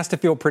Buffett has to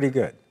feel pretty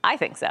good. I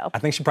think so. I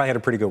think she probably had a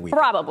pretty good week.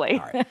 Probably.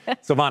 All right.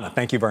 Silvana,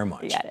 thank you very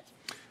much. You got it.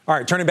 All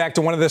right, turning back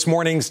to one of this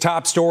morning's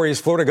top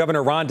stories, Florida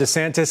Governor Ron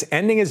DeSantis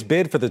ending his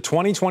bid for the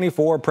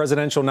 2024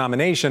 presidential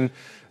nomination,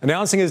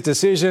 announcing his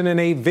decision in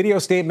a video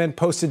statement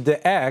posted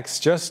to X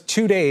just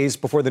 2 days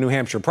before the New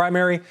Hampshire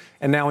primary,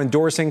 and now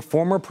endorsing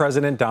former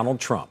President Donald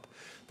Trump.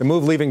 The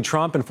move leaving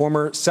Trump and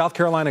former South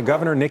Carolina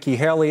Governor Nikki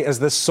Haley as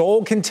the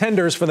sole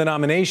contenders for the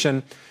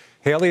nomination.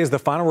 Haley is the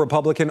final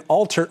Republican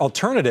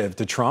alternative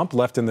to Trump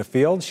left in the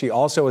field. She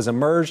also has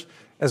emerged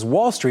as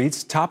Wall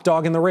Street's top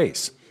dog in the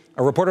race.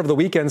 A report over the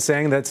weekend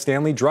saying that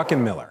Stanley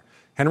Druckenmiller,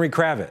 Henry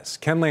Kravis,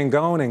 Ken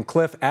Langone, and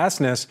Cliff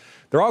Asness,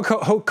 they're all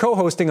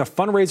co-hosting a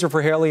fundraiser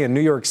for Haley in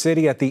New York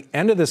City at the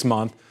end of this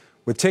month,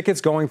 with tickets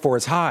going for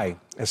as high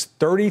as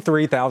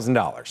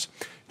 $33,000.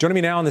 Joining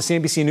me now on the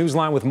CNBC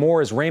Newsline with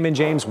more is Raymond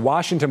James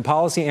Washington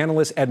policy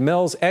analyst Ed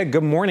Mills. Ed,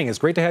 good morning. It's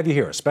great to have you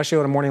here, especially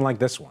on a morning like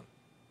this one.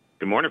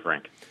 Good morning,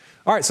 Frank.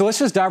 All right, so let's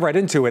just dive right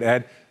into it,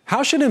 Ed.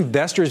 How should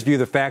investors view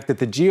the fact that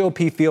the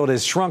GOP field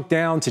has shrunk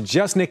down to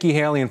just Nikki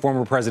Haley and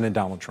former President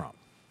Donald Trump?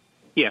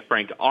 Yeah,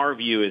 Frank, our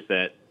view is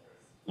that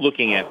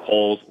looking at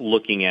polls,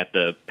 looking at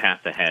the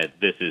path ahead,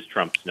 this is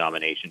Trump's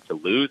nomination to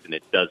lose, and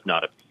it does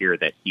not appear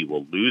that he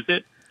will lose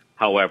it.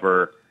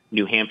 However,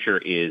 New Hampshire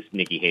is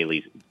Nikki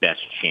Haley's best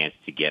chance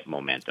to get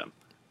momentum.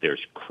 There's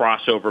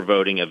crossover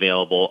voting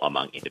available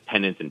among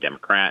independents and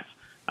Democrats.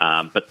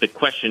 But the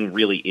question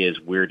really is,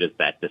 where does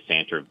that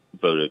DeSantis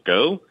vote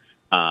go?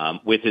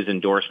 With his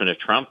endorsement of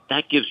Trump,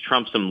 that gives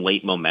Trump some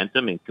late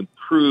momentum and can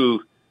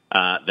prove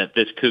that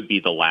this could be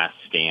the last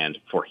stand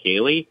for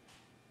Haley.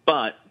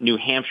 But New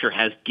Hampshire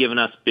has given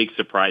us big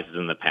surprises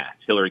in the past.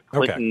 Hillary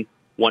Clinton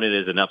won it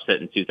as an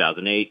upset in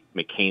 2008,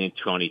 McCain in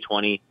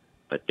 2020.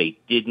 But they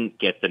didn't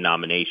get the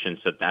nomination,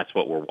 so that's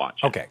what we're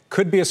watching. Okay,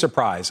 could be a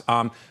surprise.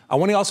 I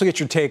want to also get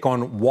your take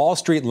on Wall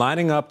Street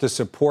lining up to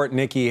support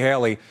Nikki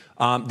Haley.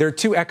 There are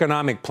two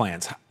economic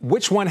plans.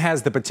 Which one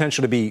has the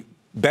potential to be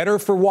better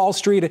for Wall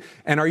Street?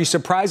 And are you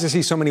surprised to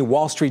see so many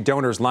Wall Street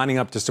donors lining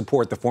up to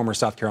support the former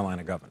South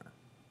Carolina governor?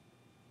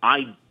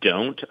 I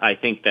don't. I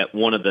think that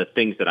one of the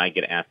things that I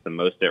get asked the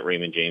most at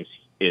Raymond James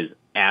is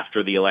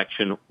after the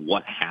election,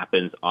 what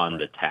happens on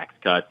the tax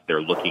cuts?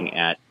 They're looking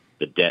at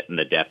the debt and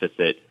the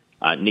deficit.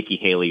 Nikki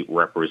Haley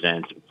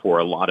represents, for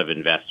a lot of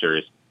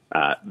investors,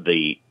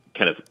 the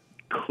kind of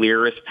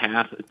clearest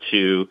path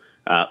to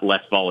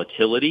less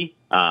volatility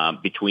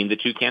between the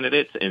two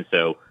candidates. And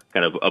so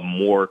kind of a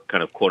more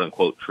kind of quote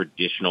unquote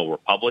traditional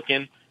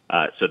Republican.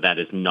 So that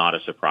is not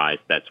a surprise.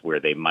 That's where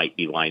they might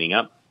be lining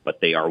up. But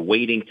they are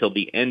waiting till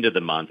the end of the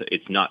month.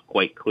 It's not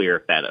quite clear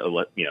if that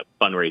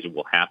fundraiser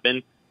will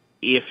happen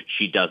if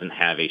she doesn't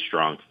have a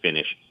strong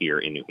finish here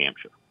in New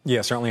Hampshire.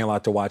 Yeah, certainly a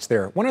lot to watch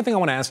there. One other thing I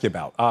want to ask you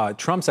about,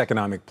 Trump's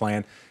economic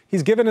plan.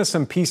 He's given us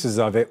some pieces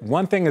of it.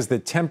 One thing is the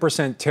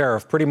 10%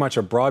 tariff, pretty much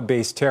a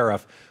broad-based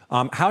tariff.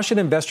 How should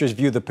investors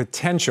view the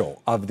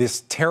potential of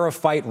this tariff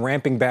fight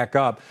ramping back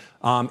up?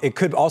 It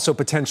could also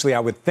potentially, I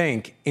would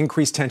think,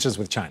 increase tensions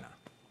with China.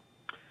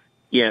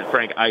 Yeah,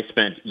 Frank, I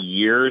spent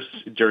years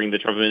during the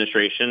Trump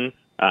administration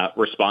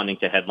responding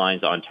to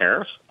headlines on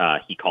tariffs.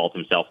 He called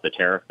himself the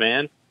tariff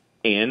man.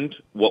 And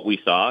what we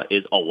saw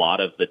is a lot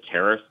of the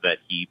tariffs that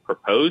he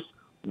proposed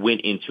went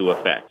into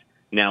effect.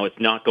 Now, it's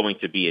not going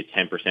to be a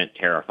 10%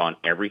 tariff on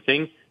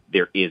everything.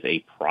 There is a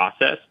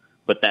process,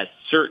 but that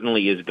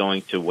certainly is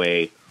going to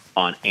weigh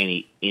on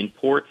any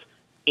imports.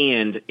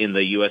 And in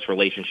the U.S.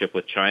 relationship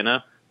with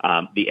China,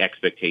 the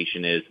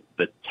expectation is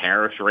the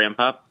tariffs ramp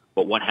up.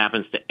 But what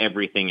happens to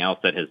everything else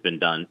that has been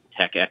done?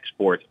 Tech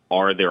exports,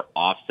 are there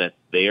offsets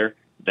there?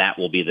 That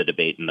will be the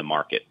debate in the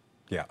market.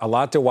 Yeah, a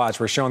lot to watch.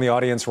 We're showing the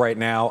audience right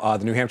now.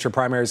 The New Hampshire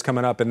primary is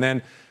coming up. And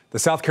then the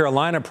South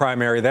Carolina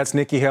primary, that's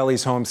Nikki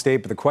Haley's home state.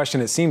 But the question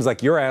it seems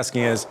like you're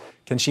asking is,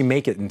 can she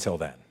make it until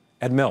then?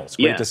 Ed Mills,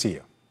 great to see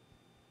you.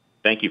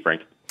 Thank you,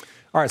 Frank.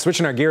 All right,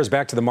 switching our gears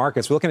back to the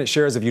markets. We're looking at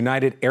shares of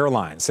United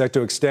Airlines set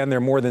to extend their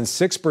more than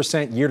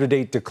 6%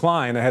 year-to-date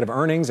decline ahead of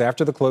earnings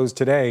after the close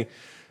today.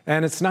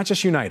 And it's not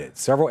just United.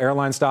 Several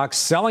airline stocks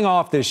selling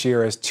off this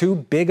year as two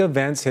big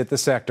events hit the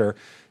sector.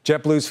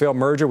 JetBlue's failed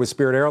merger with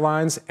Spirit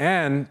Airlines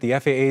and the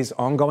FAA's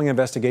ongoing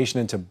investigation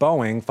into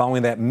Boeing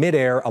following that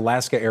mid-air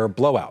Alaska Air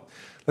blowout.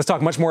 Let's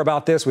talk much more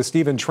about this with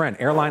Stephen Trent,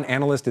 airline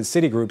analyst at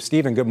Citigroup.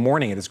 Stephen, good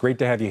morning. It is great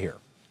to have you here.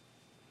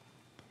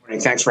 Good morning.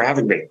 Thanks for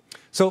having me.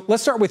 So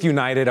let's start with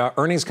United.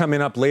 Earnings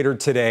coming up later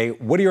today.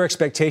 What are your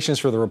expectations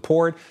for the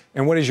report,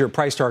 and what is your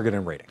price target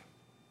and rating?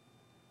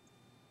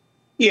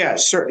 Yeah,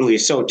 certainly.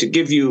 So to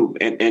give you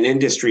an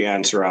industry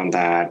answer on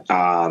that,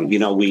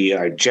 we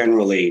are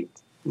generally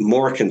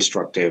more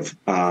constructive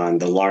on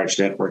the large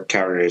network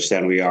carriers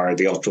than we are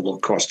the ultra low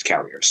cost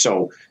carriers.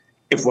 So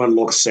if one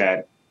looks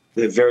at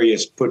the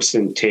various puts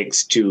and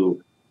takes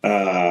to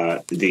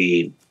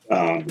the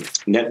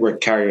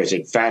network carriers'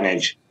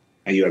 advantage,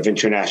 and you have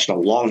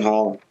international long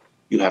haul,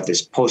 you have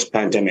this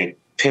post-pandemic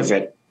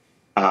pivot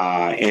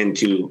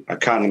into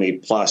economy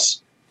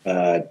plus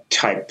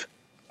type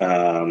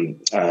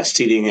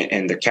seating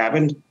in the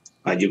cabin.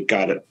 You've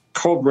got a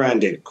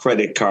co-branded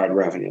credit card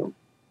revenue.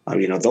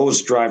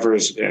 Those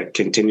drivers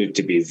continue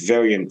to be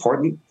very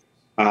important.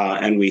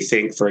 And we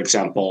think, for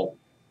example,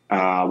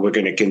 we're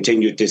going to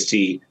continue to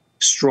see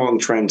strong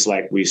trends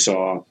like we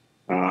saw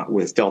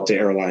with Delta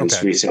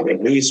Airlines recent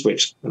release,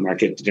 which the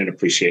market didn't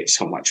appreciate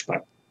so much.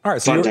 But all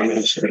right, so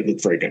fundamentals are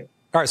very good.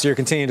 All right, so you're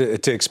continuing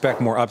to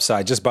expect more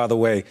upside. Just by the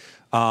way,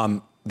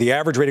 the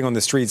average rating on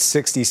the street is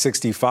 60,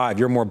 65.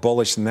 You're more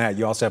bullish than that.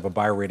 You also have a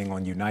buy rating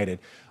on United.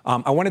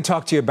 I want to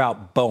talk to you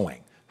about Boeing.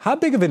 How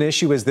big of an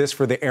issue is this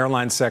for the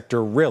airline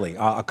sector, really?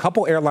 A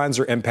couple airlines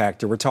are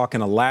impacted. We're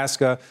talking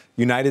Alaska.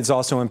 United's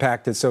also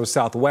impacted, so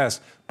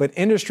Southwest. But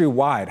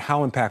industry-wide,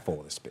 how impactful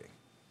will this be?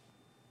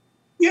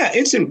 Yeah,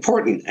 it's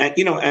important.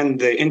 And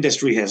the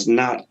industry has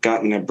not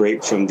gotten a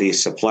break from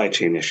these supply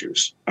chain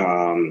issues,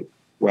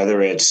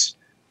 whether it's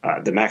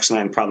the MAX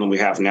 9 problem we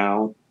have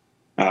now.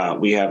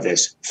 We have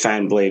this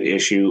fan blade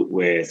issue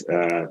with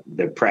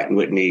the Pratt &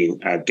 Whitney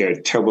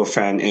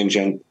turbofan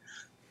engine.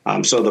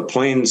 So the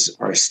planes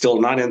are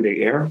still not in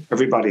the air.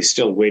 Everybody's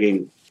still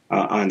waiting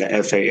on the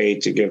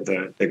FAA to give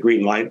the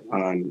green light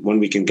on when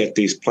we can get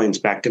these planes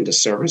back into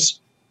service.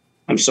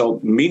 So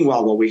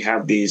meanwhile, while we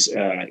have these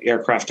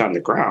aircraft on the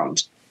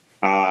ground,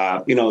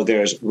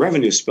 there's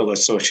revenue spill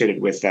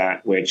associated with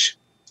that, which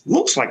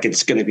looks like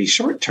it's going to be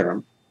short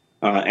term.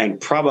 And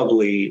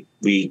probably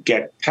we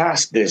get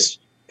past this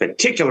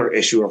particular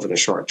issue over the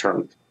short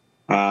term.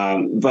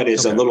 But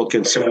it's a little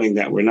concerning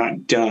that we're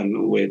not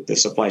done with the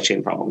supply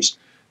chain problems.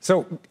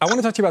 So I want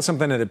to talk to you about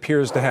something that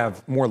appears to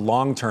have more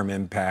long-term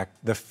impact,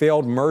 the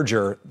failed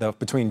merger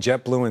between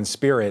JetBlue and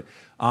Spirit.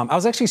 I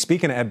was actually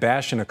speaking to Ed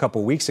Bastian a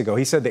couple weeks ago.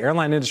 He said the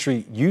airline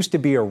industry used to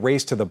be a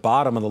race to the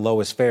bottom of the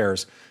lowest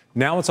fares.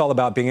 Now it's all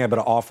about being able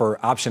to offer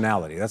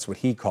optionality. That's what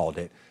he called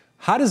it.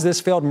 How does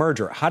this failed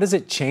merger, how does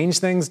it change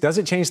things? Does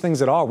it change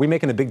things at all? Are we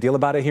making a big deal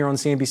about it here on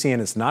CNBC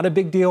and it's not a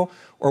big deal?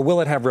 Or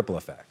will it have ripple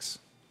effects?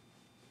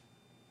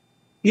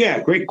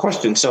 Yeah, great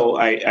question. So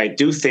I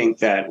do think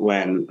that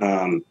when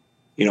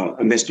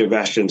Mr.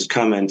 Bastian's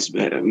comments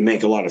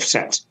make a lot of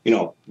sense.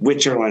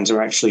 Which airlines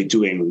are actually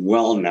doing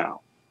well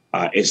now?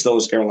 It's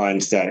those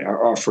airlines that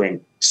are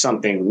offering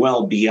something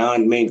well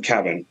beyond main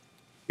cabin,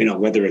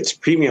 whether it's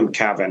premium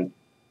cabin,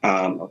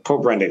 a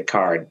co-branded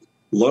card,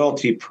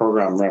 loyalty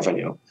program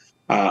revenue.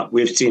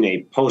 We've seen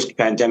a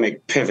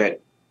post-pandemic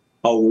pivot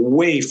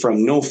away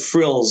from no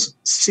frills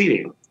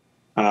seating.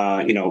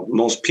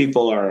 Most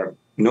people are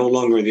no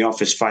longer in the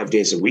office 5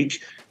 days a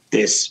week.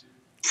 This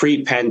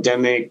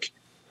pre-pandemic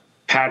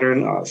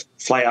pattern of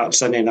fly out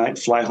Sunday night,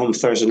 fly home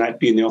Thursday night,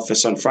 be in the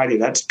office on Friday,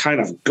 that's kind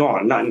of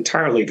gone, not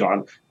entirely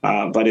gone,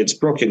 but it's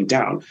broken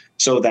down.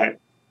 So that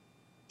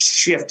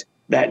shift,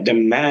 that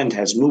demand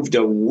has moved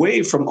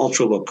away from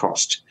ultra low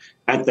cost.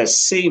 At the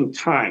same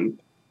time,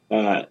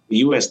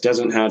 U.S.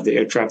 doesn't have the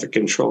air traffic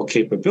control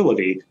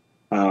capability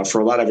for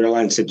a lot of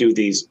airlines to do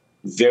these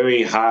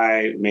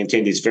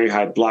maintain these very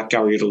high block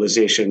hour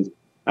utilization,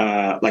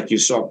 like you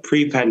saw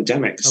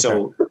pre-pandemic. Okay.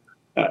 So,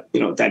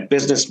 that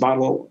business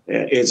model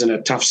is in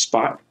a tough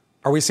spot.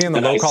 Are we seeing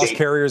the low-cost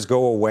carriers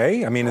go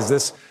away? I mean,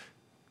 is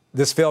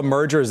this failed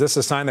merger, is this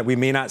a sign that we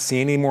may not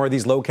see any more of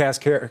these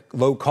low-cost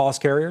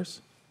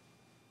carriers?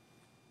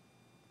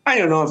 I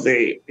don't know if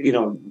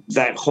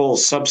that whole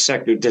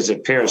subsector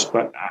disappears,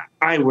 but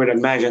I would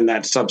imagine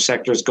that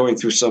subsector is going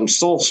through some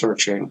soul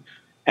searching.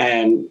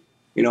 And,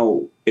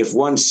 if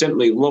one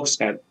simply looks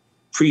at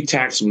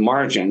pre-tax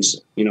margins,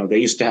 they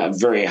used to have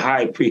very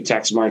high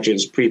pre-tax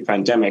margins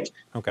pre-pandemic,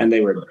 and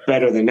they were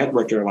better than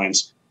network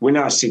airlines. We're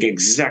now seeing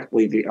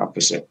exactly the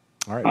opposite.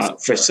 All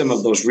right. For some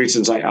of those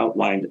reasons I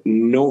outlined,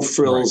 no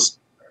frills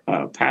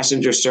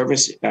passenger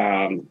service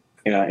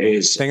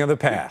is thing of the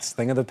past.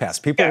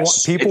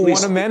 People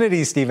want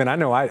amenities, Stephen. I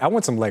know I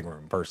want some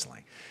legroom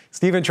personally.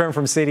 Stephen Trent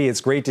from Citi,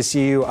 it's great to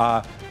see you.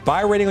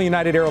 Buy rating on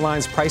United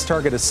Airlines, price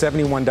target is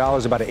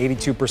 $71, about an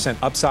 82%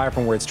 upside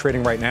from where it's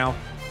trading right now.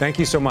 Thank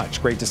you so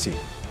much. Great to see you.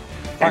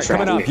 All right,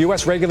 coming up,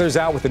 U.S. regulators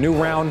out with a new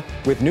round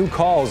with new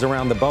calls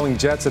around the Boeing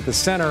jets at the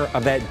center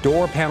of that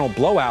door panel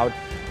blowout,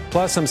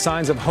 plus some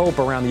signs of hope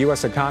around the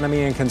U.S.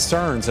 economy and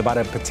concerns about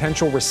a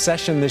potential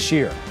recession this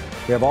year.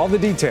 We have all the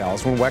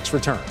details when Wex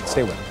returns.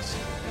 Stay with us.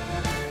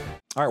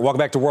 All right, welcome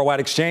back to Worldwide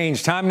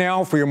Exchange. Time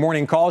now for your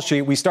morning call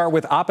sheet. We start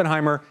with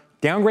Oppenheimer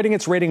downgrading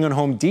its rating on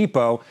Home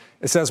Depot.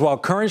 It says while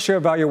current share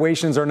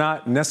valuations are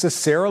not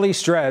necessarily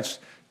stretched,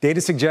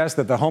 data suggests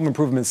that the home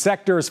improvement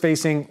sector is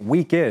facing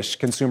weak-ish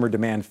consumer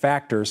demand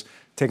factors.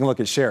 Taking a look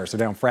at shares, they're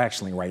down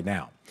fractionally right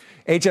now.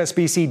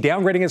 HSBC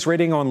downgrading its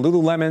rating on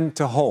Lululemon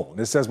to hold.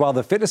 It says while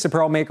the fitness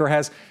apparel maker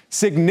has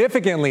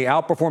significantly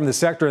outperformed the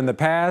sector in the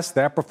past,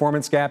 that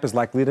performance gap is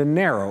likely to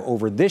narrow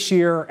over this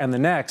year and the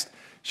next.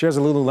 Shares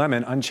of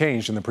Lululemon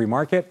unchanged in the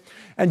pre-market.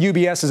 And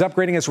UBS is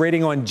upgrading its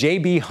rating on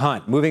J.B.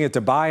 Hunt, moving it to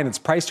buy and its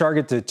price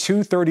target to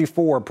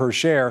 $234 per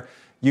share.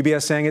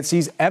 UBS saying it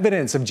sees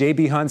evidence of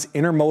J.B. Hunt's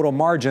intermodal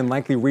margin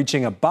likely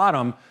reaching a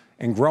bottom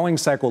and growing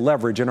cycle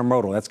leverage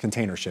intermodal. That's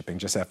container shipping,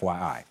 just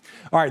FYI.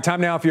 All right, time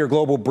now for your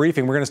global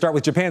briefing. We're going to start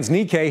with Japan's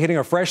Nikkei hitting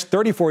a fresh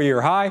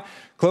 34-year high,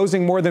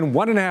 closing more than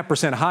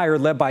 1.5% higher,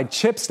 led by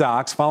chip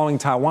stocks following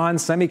Taiwan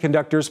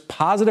Semiconductor's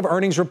positive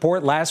earnings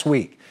report last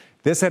week.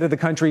 This ahead of the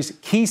country's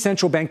key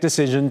central bank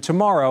decision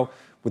tomorrow,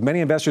 with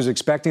many investors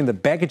expecting the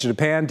Bank of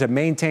Japan to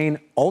maintain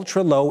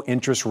ultra-low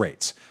interest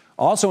rates.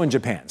 Also in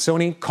Japan,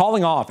 Sony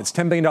calling off its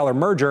 $10 billion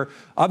merger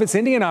of its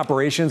Indian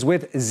operations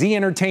with Z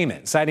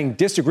Entertainment, citing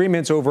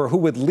disagreements over who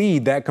would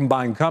lead that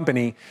combined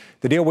company.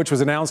 The deal, which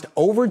was announced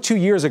over 2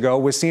 years ago,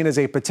 was seen as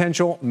a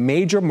potential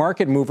major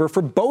market mover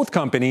for both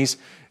companies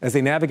as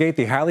they navigate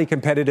the highly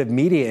competitive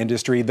media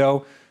industry,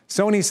 though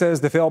Sony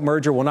says the failed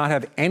merger will not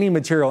have any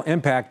material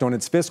impact on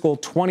its fiscal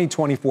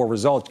 2024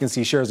 results. You can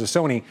see shares of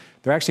Sony,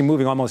 they're actually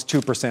moving almost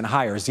 2%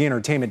 higher. Z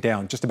Entertainment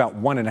down just about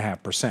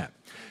 1.5%.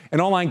 An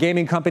online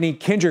gaming company,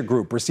 Kindred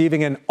Group,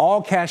 receiving an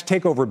all-cash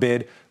takeover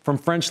bid from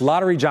French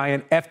lottery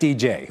giant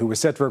FDJ, who was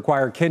set to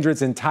acquire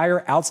Kindred's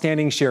entire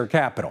outstanding share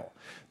capital.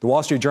 The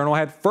Wall Street Journal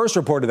had first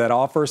reported that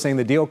offer, saying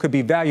the deal could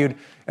be valued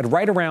at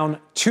right around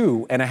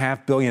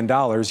 $2.5 billion.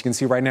 You can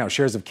see right now,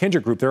 shares of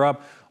Kindred Group, they're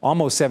up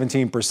almost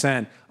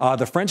 17%.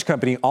 The French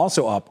company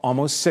also up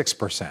almost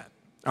 6%.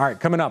 All right,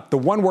 coming up, the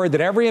one word that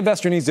every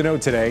investor needs to know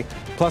today,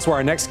 plus where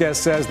our next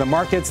guest says the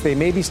markets, they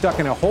may be stuck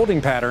in a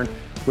holding pattern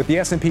with the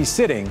S&P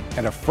sitting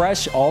at a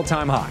fresh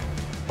all-time high.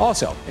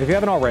 Also, if you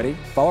haven't already,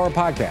 follow our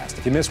podcast.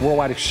 If you missed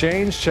Worldwide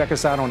Exchange, check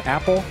us out on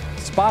Apple,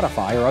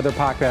 Spotify, or other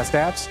podcast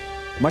apps.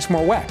 Much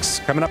more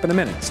Wex coming up in a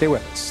minute. Stay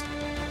with us.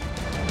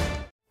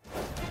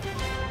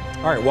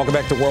 All right, welcome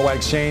back to Worldwide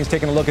Exchange.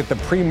 Taking a look at the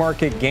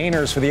pre-market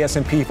gainers for the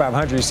S&P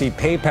 500. You see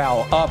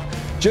PayPal up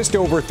just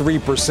over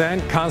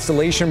 3%.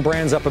 Constellation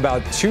Brands up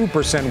about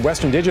 2%.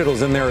 Western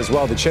Digital's in there as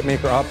well. The chip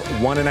maker up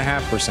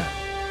 1.5%.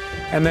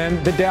 And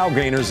then the Dow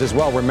gainers as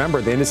well.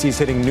 Remember, the indices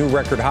hitting new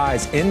record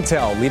highs.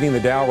 Intel leading the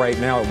Dow right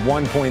now at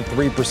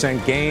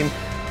 1.3% gain.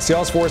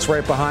 Salesforce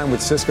right behind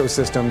with Cisco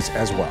Systems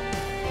as well.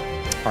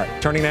 All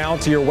right, turning now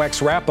to your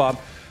Wex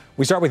wrap-up.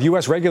 We start with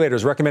U.S.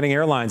 regulators recommending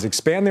airlines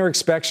expand their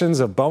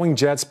inspections of Boeing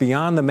jets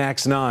beyond the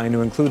MAX 9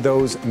 to include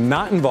those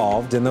not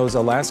involved in those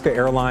Alaska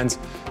Airlines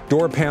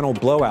door panel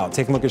blowout.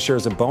 Take a look at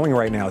shares of Boeing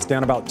right now. It's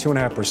down about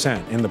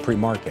 2.5% in the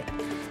pre-market.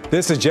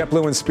 This is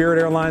JetBlue and Spirit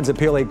Airlines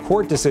appeal a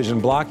court decision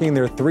blocking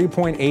their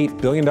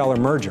 $3.8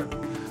 billion merger.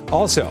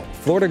 Also,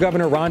 Florida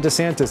Governor Ron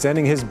DeSantis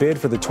ending his bid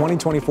for the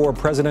 2024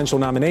 presidential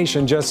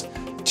nomination just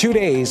 2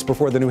 days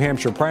before the New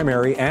Hampshire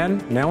primary,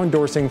 and now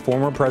endorsing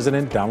former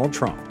President Donald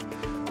Trump.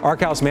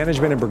 Arkhouse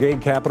Management and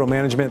Brigade Capital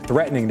Management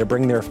threatening to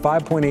bring their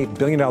 $5.8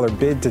 billion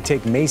bid to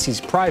take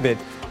Macy's private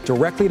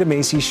directly to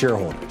Macy's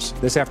shareholders.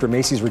 This after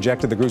Macy's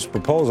rejected the group's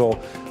proposal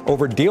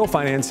over deal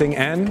financing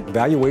and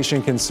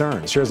valuation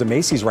concerns. Shares of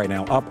Macy's right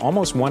now up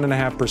almost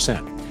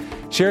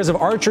 1.5%. Shares of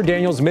Archer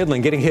Daniels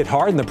Midland getting hit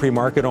hard in the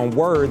pre-market on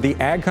word the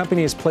ag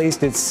company has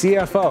placed its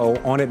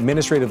CFO on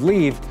administrative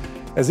leave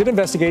as it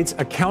investigates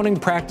accounting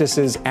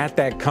practices at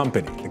that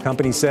company. The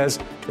company says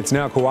it's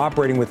now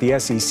cooperating with the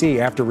SEC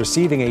after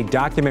receiving a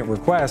document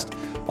request.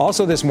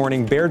 Also this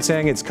morning, Baird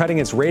saying it's cutting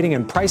its rating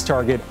and price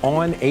target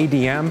on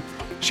ADM.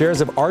 Shares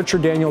of Archer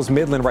Daniels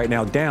Midland right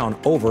now down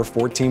over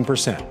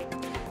 14%.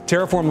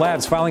 Terraform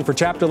Labs filing for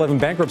Chapter 11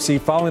 bankruptcy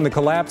following the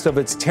collapse of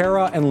its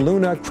Terra and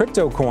Luna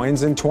crypto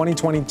coins in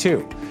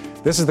 2022.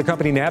 This as the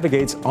company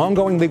navigates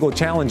ongoing legal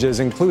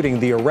challenges, including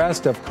the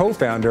arrest of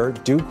co-founder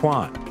Do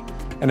Kwon.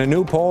 And a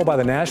new poll by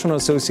the National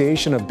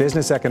Association of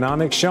Business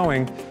Economics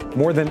showing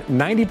more than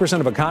 90%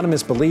 of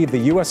economists believe the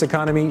U.S.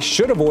 economy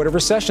should avoid a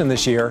recession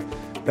this year.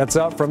 That's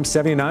up from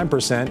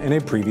 79% in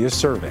a previous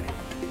survey.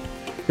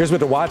 Here's what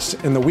to watch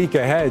in the week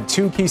ahead.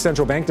 2 key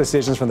central bank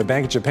decisions from the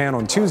Bank of Japan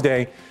on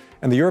Tuesday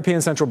and the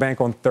European Central Bank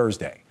on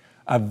Thursday.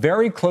 A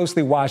very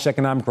closely watched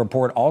economic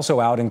report also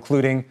out,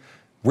 including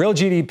real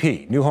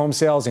GDP, new home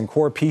sales, and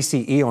core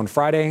PCE on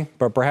Friday.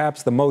 But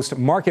perhaps the most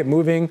market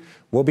moving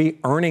will be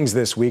earnings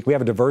this week. We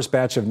have a diverse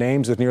batch of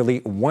names with nearly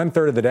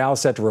 1/3 of the Dow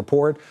set to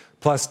report,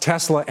 plus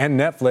Tesla and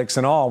Netflix.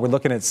 In all, we're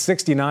looking at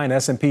 69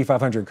 S&P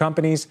 500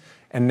 companies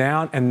and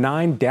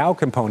 9 Dow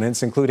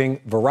components, including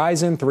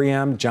Verizon,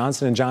 3M,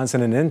 Johnson &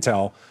 Johnson, and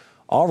Intel,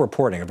 all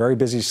reporting. A very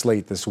busy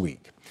slate this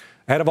week.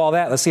 Ahead of all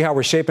that, let's see how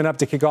we're shaping up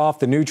to kick off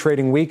the new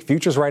trading week.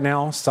 Futures right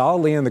now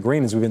solidly in the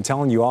green, as we've been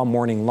telling you all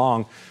morning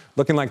long.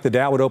 Looking like the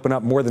Dow would open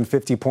up more than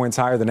 50 points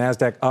higher, the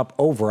Nasdaq up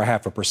over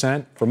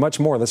 0.5%. For much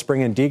more, let's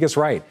bring in Degas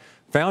Wright,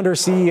 founder,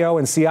 CEO,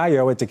 and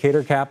CIO at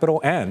Decatur Capital,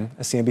 and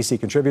a CNBC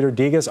contributor.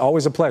 Degas,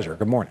 always a pleasure.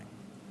 Good morning.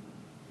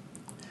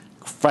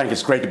 Frank,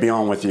 it's great to be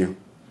on with you.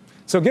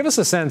 So give us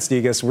a sense,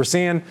 Degas. We're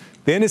seeing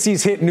the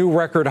indices hit new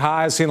record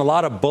highs, seeing a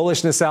lot of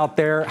bullishness out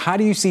there. How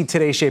do you see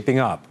today shaping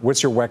up?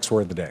 What's your WEX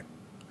word of the day?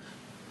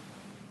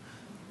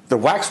 The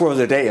WEX word of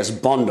the day is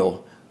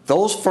bundle.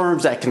 Those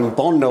firms that can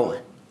bundle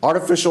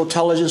artificial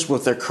intelligence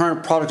with their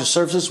current products and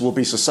services will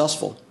be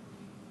successful.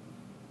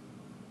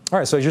 All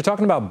right, so as you're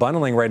talking about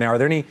bundling right now, are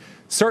there any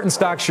certain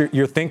stocks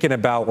you're thinking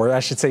about, or I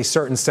should say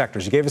certain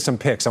sectors? You gave us some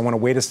picks. I want to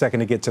wait a second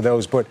to get to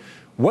those. But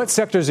what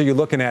sectors are you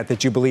looking at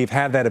that you believe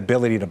have that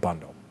ability to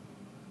bundle?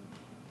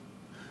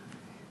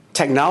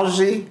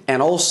 Technology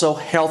and also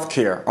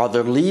healthcare are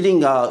the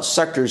leading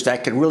sectors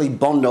that can really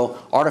bundle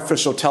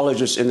artificial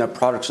intelligence in their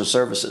products and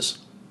services.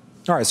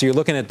 All right, so you're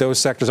looking at those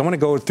sectors. I want to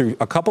go through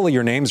a couple of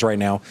your names right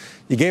now.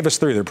 You gave us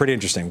 3. They're pretty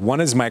interesting. One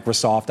is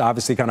Microsoft,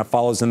 obviously kind of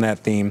follows in that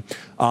theme.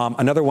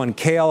 Another one,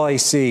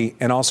 KLAC,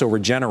 and also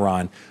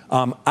Regeneron.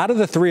 Out of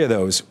the 3 of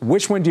those,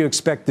 which one do you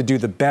expect to do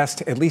the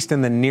best, at least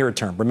in the near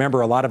term?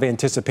 Remember, a lot of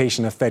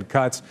anticipation of Fed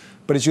cuts.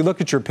 But as you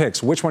look at your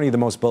picks, which one are you the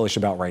most bullish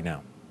about right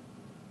now?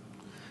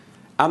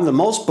 I'm the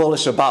most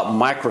bullish about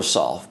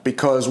Microsoft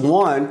because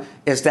one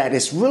is that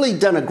it's really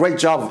done a great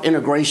job of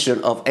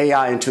integration of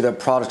AI into their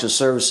products and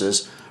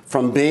services,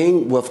 from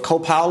being with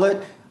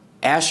Copilot,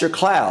 Azure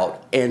Cloud,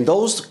 and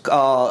those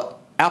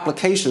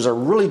applications are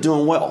really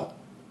doing well.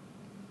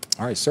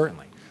 All right,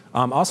 certainly.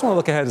 I also want to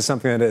look ahead to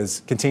something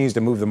that continues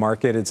to move the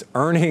market. It's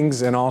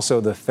earnings and also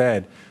the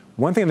Fed.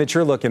 One thing that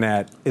you're looking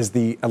at is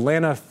the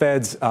Atlanta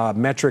Fed's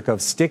metric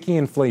of sticky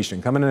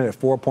inflation coming in at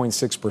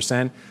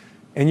 4.6%.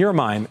 In your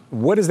mind,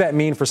 what does that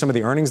mean for some of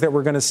the earnings that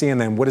we're going to see?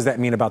 And then what does that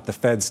mean about the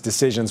Fed's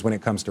decisions when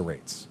it comes to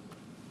rates?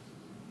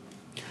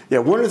 Yeah,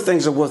 one of the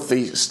things with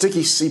the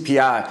sticky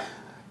CPI,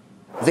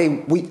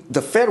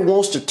 the Fed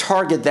wants to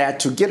target that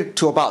to get it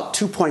to about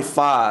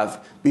 2.5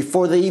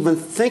 before they even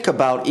think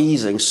about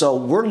easing. So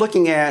we're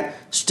looking at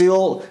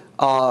still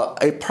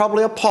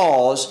probably a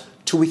pause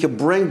till we can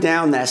bring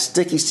down that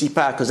sticky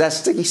CPI, because that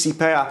sticky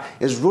CPI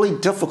is really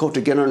difficult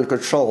to get under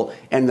control,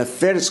 and the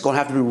Fed is going to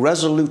have to be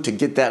resolute to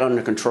get that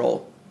under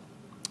control.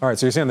 All right,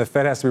 so you're saying the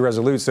Fed has to be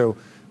resolute. So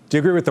do you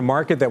agree with the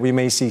market that we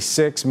may see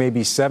 6,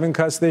 maybe 7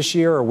 cuts this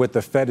year, or with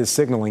the Fed is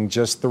signaling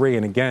just 3?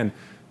 And again,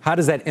 how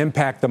does that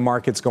impact the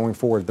markets going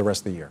forward the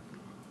rest of the year?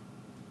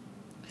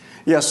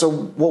 Yeah, so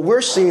what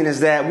we're seeing is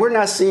that we're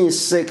not seeing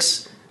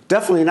 6,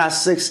 definitely not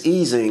 6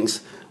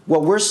 easings.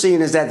 What we're seeing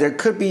is that there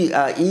could be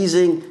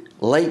easing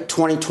late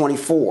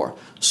 2024.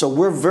 So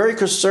we're very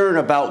concerned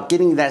about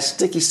getting that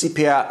sticky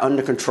CPI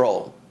under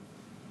control.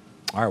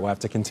 All right, we'll have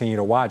to continue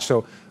to watch.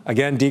 So,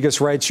 again,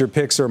 Degas writes your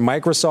picks are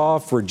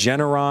Microsoft,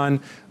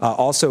 Regeneron,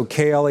 also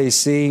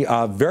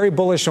KLAC. Very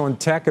bullish on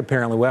tech,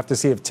 apparently. We'll have to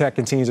see if tech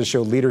continues to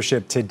show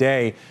leadership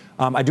today.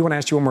 I do want to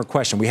ask you one more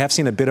question. We have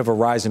seen a bit of a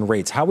rise in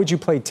rates. How would you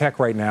play tech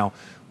right now,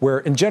 where,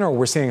 in general,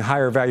 we're seeing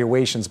higher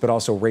valuations, but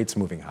also rates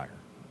moving higher?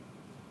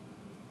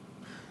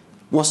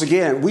 Once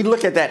again, we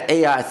look at that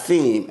AI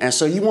theme. And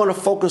so you want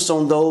to focus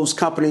on those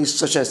companies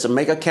such as the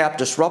mega cap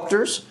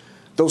disruptors,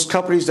 those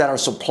companies that are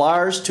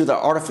suppliers to the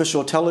artificial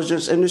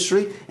intelligence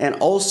industry, and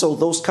also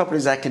those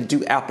companies that can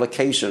do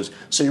applications.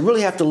 So you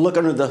really have to look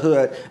under the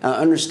hood and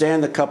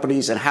understand the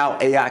companies and how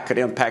AI could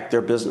impact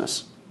their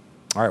business.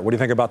 All right, what do you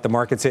think about the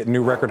markets hitting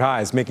new record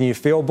highs? Making you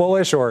feel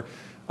bullish or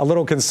a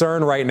little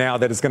concerned right now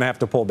that it's going to have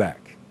to pull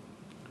back?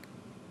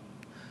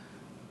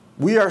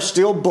 We are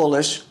still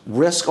bullish,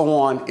 risk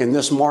on in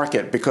this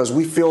market because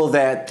we feel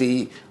that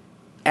the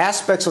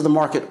aspects of the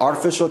market,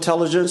 artificial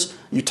intelligence,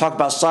 you talked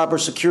about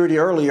cybersecurity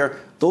earlier,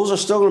 those are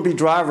still going to be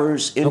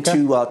drivers into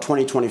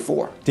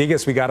 2024.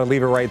 Degas, we got to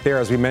leave it right there.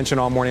 As we mentioned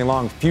all morning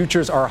long,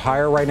 futures are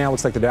higher right now.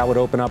 Looks like the Dow would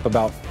open up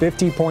about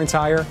 50 points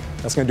higher.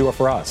 That's going to do it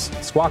for us.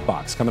 Squawk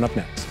Box coming up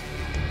next.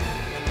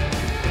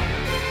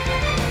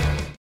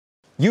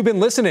 You've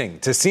been listening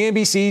to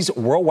CNBC's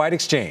Worldwide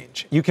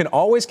Exchange. You can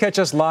always catch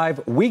us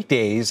live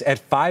weekdays at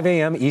 5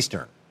 a.m.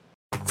 Eastern.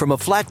 From a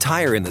flat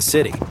tire in the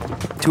city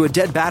to a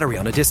dead battery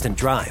on a distant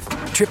drive,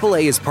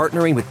 AAA is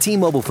partnering with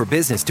T-Mobile for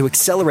Business to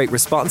accelerate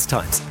response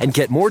times and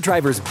get more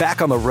drivers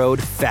back on the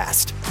road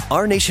fast.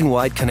 Our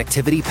nationwide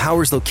connectivity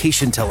powers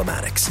location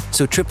telematics,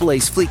 so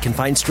AAA's fleet can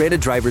find stranded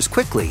drivers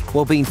quickly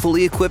while being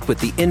fully equipped with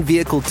the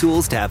in-vehicle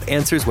tools to have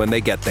answers when they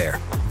get there.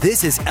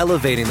 This is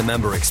elevating the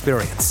member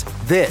experience.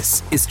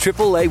 This is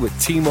AAA with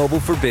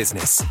T-Mobile for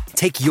Business.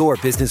 Take your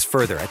business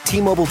further at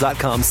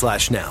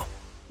T-Mobile.com/now.